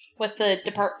environmental, with the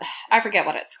I forget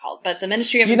what it's called, but the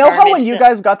Ministry of Environment. You know how when you the-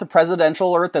 guys got the presidential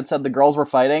alert that said the girls were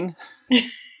fighting?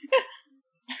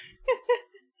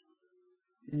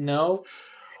 No.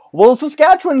 Well,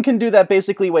 Saskatchewan can do that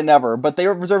basically whenever, but they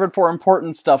reserve it for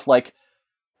important stuff like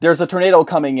there's a tornado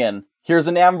coming in, here's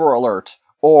an Amber Alert,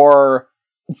 or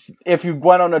if you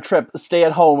went on a trip, stay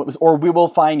at home, or we will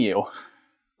fine you.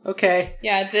 Okay.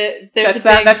 Yeah, there's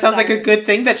that sounds like a good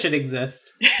thing that should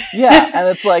exist. Yeah, and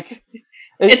it's like,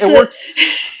 it works.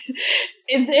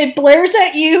 It blares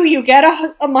at you, you get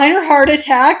a minor heart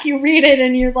attack, you read it,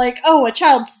 and you're like, oh, a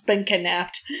child's been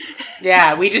kidnapped.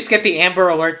 Yeah, we just get the Amber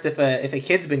Alerts if a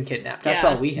kid's been kidnapped. That's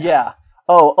all we have. Yeah.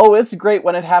 Oh, it's great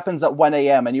when it happens at 1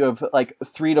 a.m. and you have like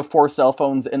 3 to 4 cell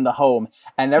phones in the home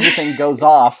and everything goes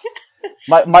off.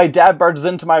 My dad barges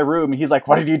into my room and he's like,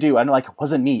 what did you do? And I'm like, it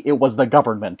wasn't me, it was the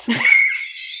government.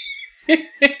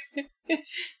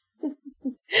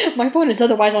 My phone is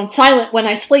otherwise on silent when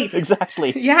I sleep.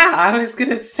 Exactly. Yeah, I was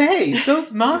gonna say,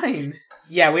 so's mine.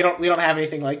 Yeah, we don't have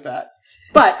anything like that.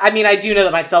 But, I mean, I do know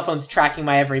that my cell phone's tracking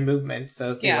my every movement,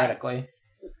 so theoretically.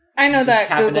 I know that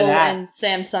tap into Google that. and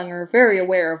Samsung are very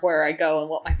aware of where I go and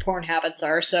what my porn habits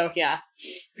are, so yeah.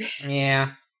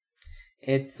 Yeah.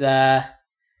 It's, they're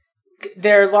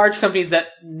large companies that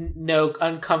know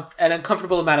an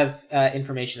uncomfortable amount of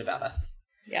information about us.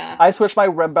 Yeah. I switched my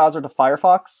web browser to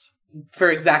Firefox.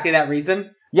 For exactly that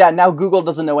reason? Yeah, now Google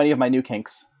doesn't know any of my new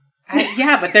kinks.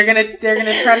 Yeah, but they're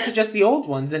gonna try to suggest the old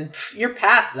ones, and you're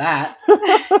past that.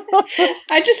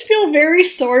 I just feel very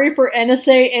sorry for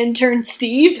NSA intern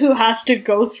Steve, who has to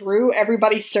go through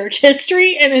everybody's search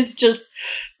history and is just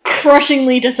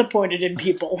crushingly disappointed in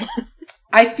people.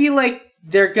 I feel like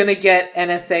they're gonna get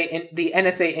the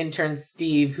NSA intern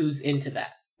Steve who's into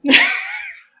that.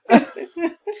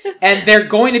 And they're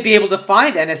going to be able to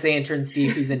find NSA intern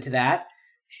Steve who's into that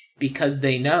because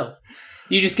they know.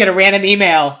 You just get a random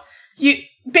email.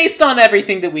 Based on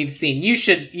everything that we've seen,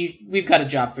 we've got a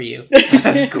job for you.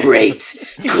 Great.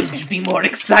 Couldn't be more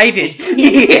excited.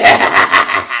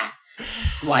 Yeah.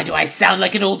 Why do I sound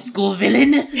like an old school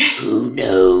villain? Who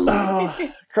knows?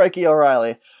 Oh, crikey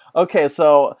O'Reilly. Okay,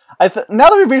 so now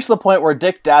that we've reached the point where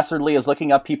Dick Dastardly is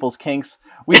looking up people's kinks,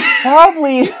 we've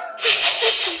probably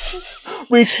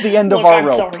reached the end of our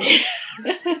rope. Sorry.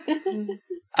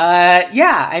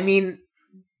 Yeah, I mean,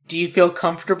 do you feel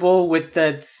comfortable with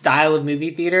the style of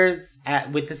movie theaters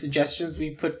with the suggestions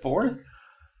we've put forth?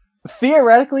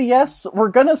 Theoretically, yes. We're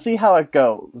gonna see how it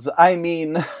goes. I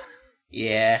mean...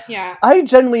 Yeah. Yeah. I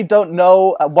generally don't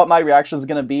know what my reaction is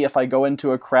gonna be if I go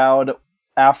into a crowd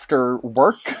after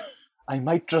work. I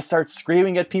might just start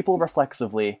screaming at people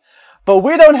reflexively. But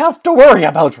we don't have to worry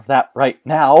about that right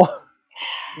now.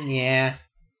 Yeah.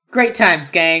 Great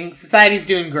times, gang. Society's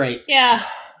doing great. Yeah.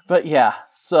 But yeah,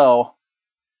 so...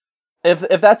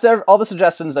 If that's all the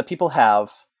suggestions that people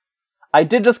have, I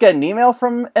did just get an email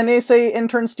from NSA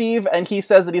intern Steve, and he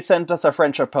says that he sent us a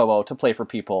friendship promo to play for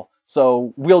people.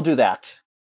 So we'll do that.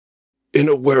 In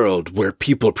a world where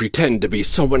people pretend to be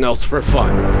someone else for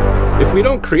fun, if we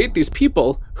don't create these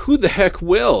people, who the heck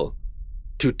will?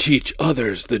 To teach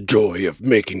others the joy of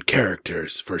making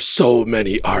characters for so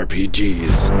many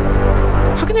RPGs.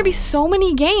 How can there be so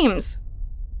many games?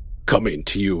 Coming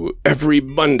to you every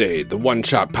Monday, the One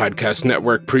Shot Podcast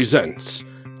Network presents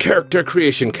Character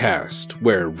Creation Cast,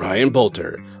 where Ryan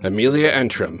Bolter, Amelia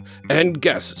Antrim, and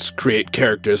guests create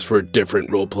characters for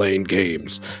different role-playing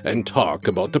games and talk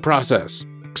about the process.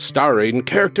 Starring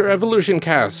Character Evolution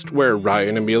Cast, where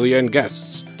Ryan, Amelia, and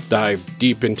guests dive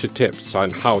deep into tips on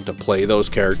how to play those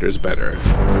characters better.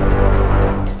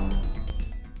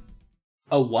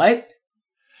 A what?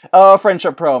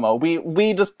 Friendship promo.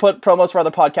 We just put promos for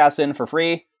other podcasts in for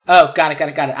free. Oh, got it.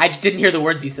 I just didn't hear the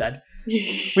words you said.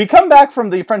 We come back from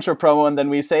the friendship promo and then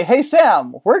we say, hey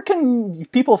Sam, where can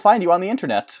people find you on the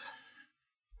internet?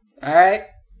 Alright.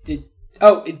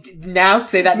 Now?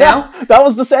 Say that now? Yeah, that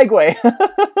was the segue.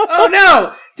 Oh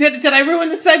no! Did I ruin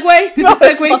the segue? Did No, the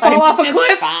it's segue fine. fall off a It's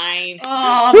cliff? fine.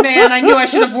 Oh man, I knew I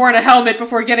should have worn a helmet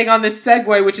before getting on this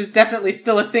segue, which is definitely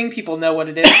still a thing people know what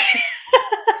it is.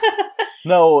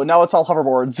 No, now it's all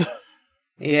hoverboards.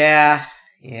 Yeah.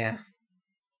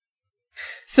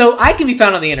 So I can be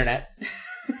found on the internet.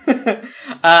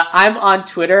 I'm on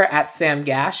Twitter at Sam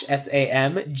Gash,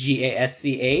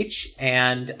 SamGasch,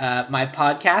 and my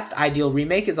podcast, Ideal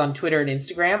Remake, is on Twitter and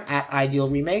Instagram at Ideal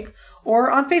Remake,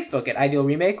 or on Facebook at Ideal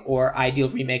Remake or Ideal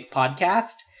Remake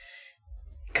Podcast.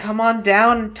 Come on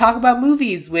down and talk about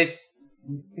movies with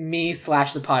me /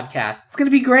 the podcast. It's going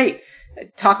to be great.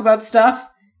 Talk about stuff.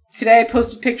 Today I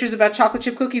posted pictures about chocolate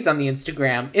chip cookies on the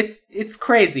Instagram. It's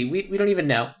crazy. We don't even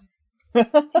know.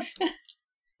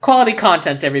 Quality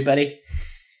content, everybody.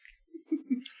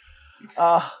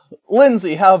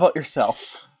 Lindsay, how about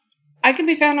yourself? I can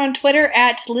be found on Twitter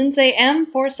at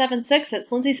LindsayM476.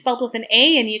 It's Lindsay spelled with an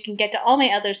A, and you can get to all my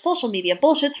other social media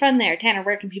bullshits from there. Tanner,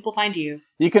 where can people find you?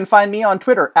 You can find me on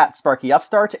Twitter at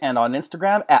SparkyUpstart and on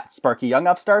Instagram at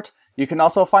SparkyYoungUpstart. You can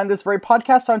also find this very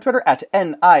podcast on Twitter at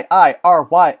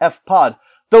NIIRYFPod.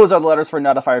 Those are the letters for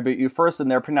Not If I Reboot You First, and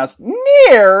they're pronounced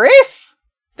NIRIF.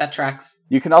 That tracks.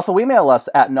 You can also email us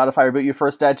at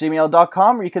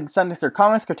notifirebootyoufirst@gmail.com, where you can send us your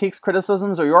comments, critiques,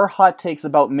 criticisms, or your hot takes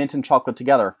about mint and chocolate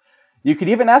together. You could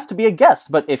even ask to be a guest,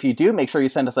 but if you do, make sure you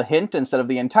send us a hint instead of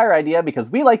the entire idea, because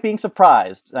we like being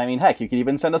surprised. I mean, heck, you could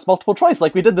even send us multiple choice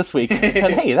like we did this week.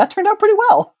 And hey, that turned out pretty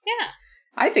well. Yeah.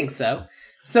 I think so.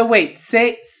 So wait,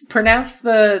 pronounce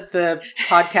the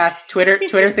podcast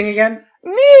Twitter thing again?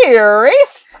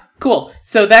 NIRIF! Cool.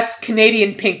 So that's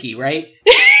Canadian Pinky, right?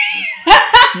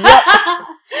 Yep.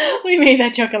 We made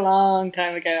that joke a long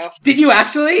time ago. Did you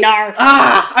actually? Nar.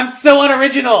 I'm so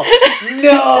unoriginal.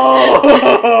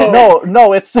 No.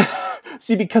 No, it's...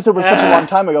 See, because it was such a long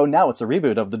time ago, now it's a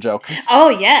reboot of the joke. Oh,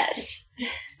 yes.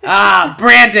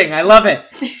 Branding. I love it.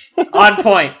 On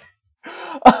point.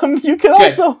 You can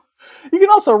also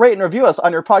rate and review us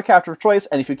on your podcatcher of choice,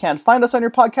 and if you can't find us on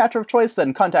your podcatcher of choice,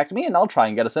 then contact me and I'll try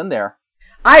and get us in there.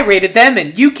 I rated them,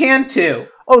 and you can too.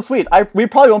 Oh, sweet. We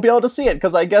probably won't be able to see it,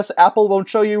 because I guess Apple won't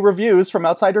show you reviews from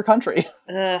outside your country.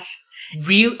 Ugh.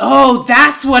 Really? Oh,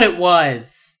 that's what it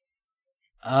was.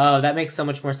 Oh, that makes so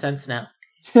much more sense now.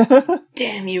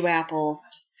 Damn you, Apple.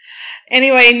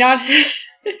 Anyway, Not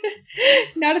If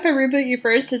I Reboot You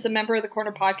First is a member of the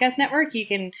Corner Podcast Network. You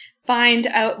can find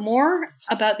out more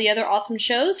about the other awesome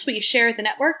shows we share the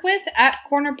network with at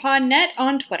CornerPodNet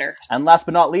on Twitter. And last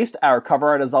but not least, our cover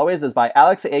art, as always, is by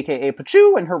Alex, aka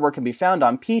Pachu, and her work can be found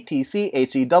on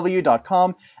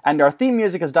ptchew.com. And our theme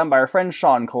music is done by our friend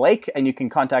Sean Kalake, and you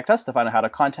can contact us to find out how to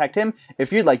contact him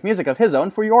if you'd like music of his own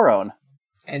for your own.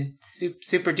 And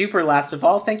super duper last of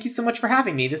all, thank you so much for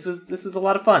having me. This was a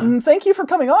lot of fun. Thank you for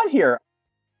coming on here.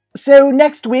 So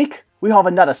next week, we have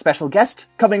another special guest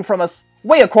coming from us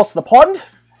way across the pond,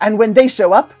 and when they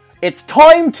show up, it's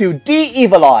time to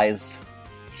de-evilize.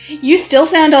 You still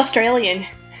sound Australian.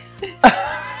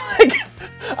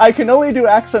 I can only do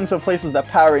accents of places that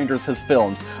Power Rangers has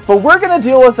filmed, but we're gonna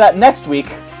deal with that next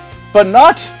week, but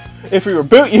not if we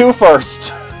reboot you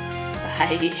first.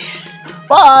 Bye.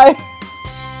 Bye!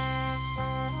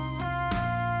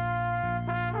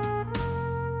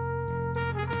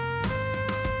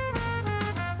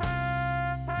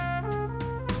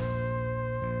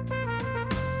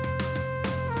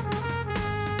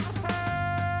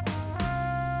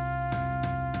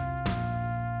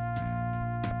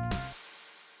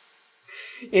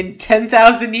 In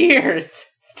 10,000 years,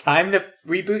 it's time to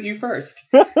reboot you first.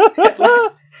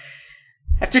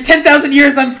 After 10,000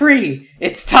 years, I'm free.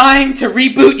 It's time to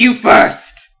reboot you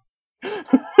first.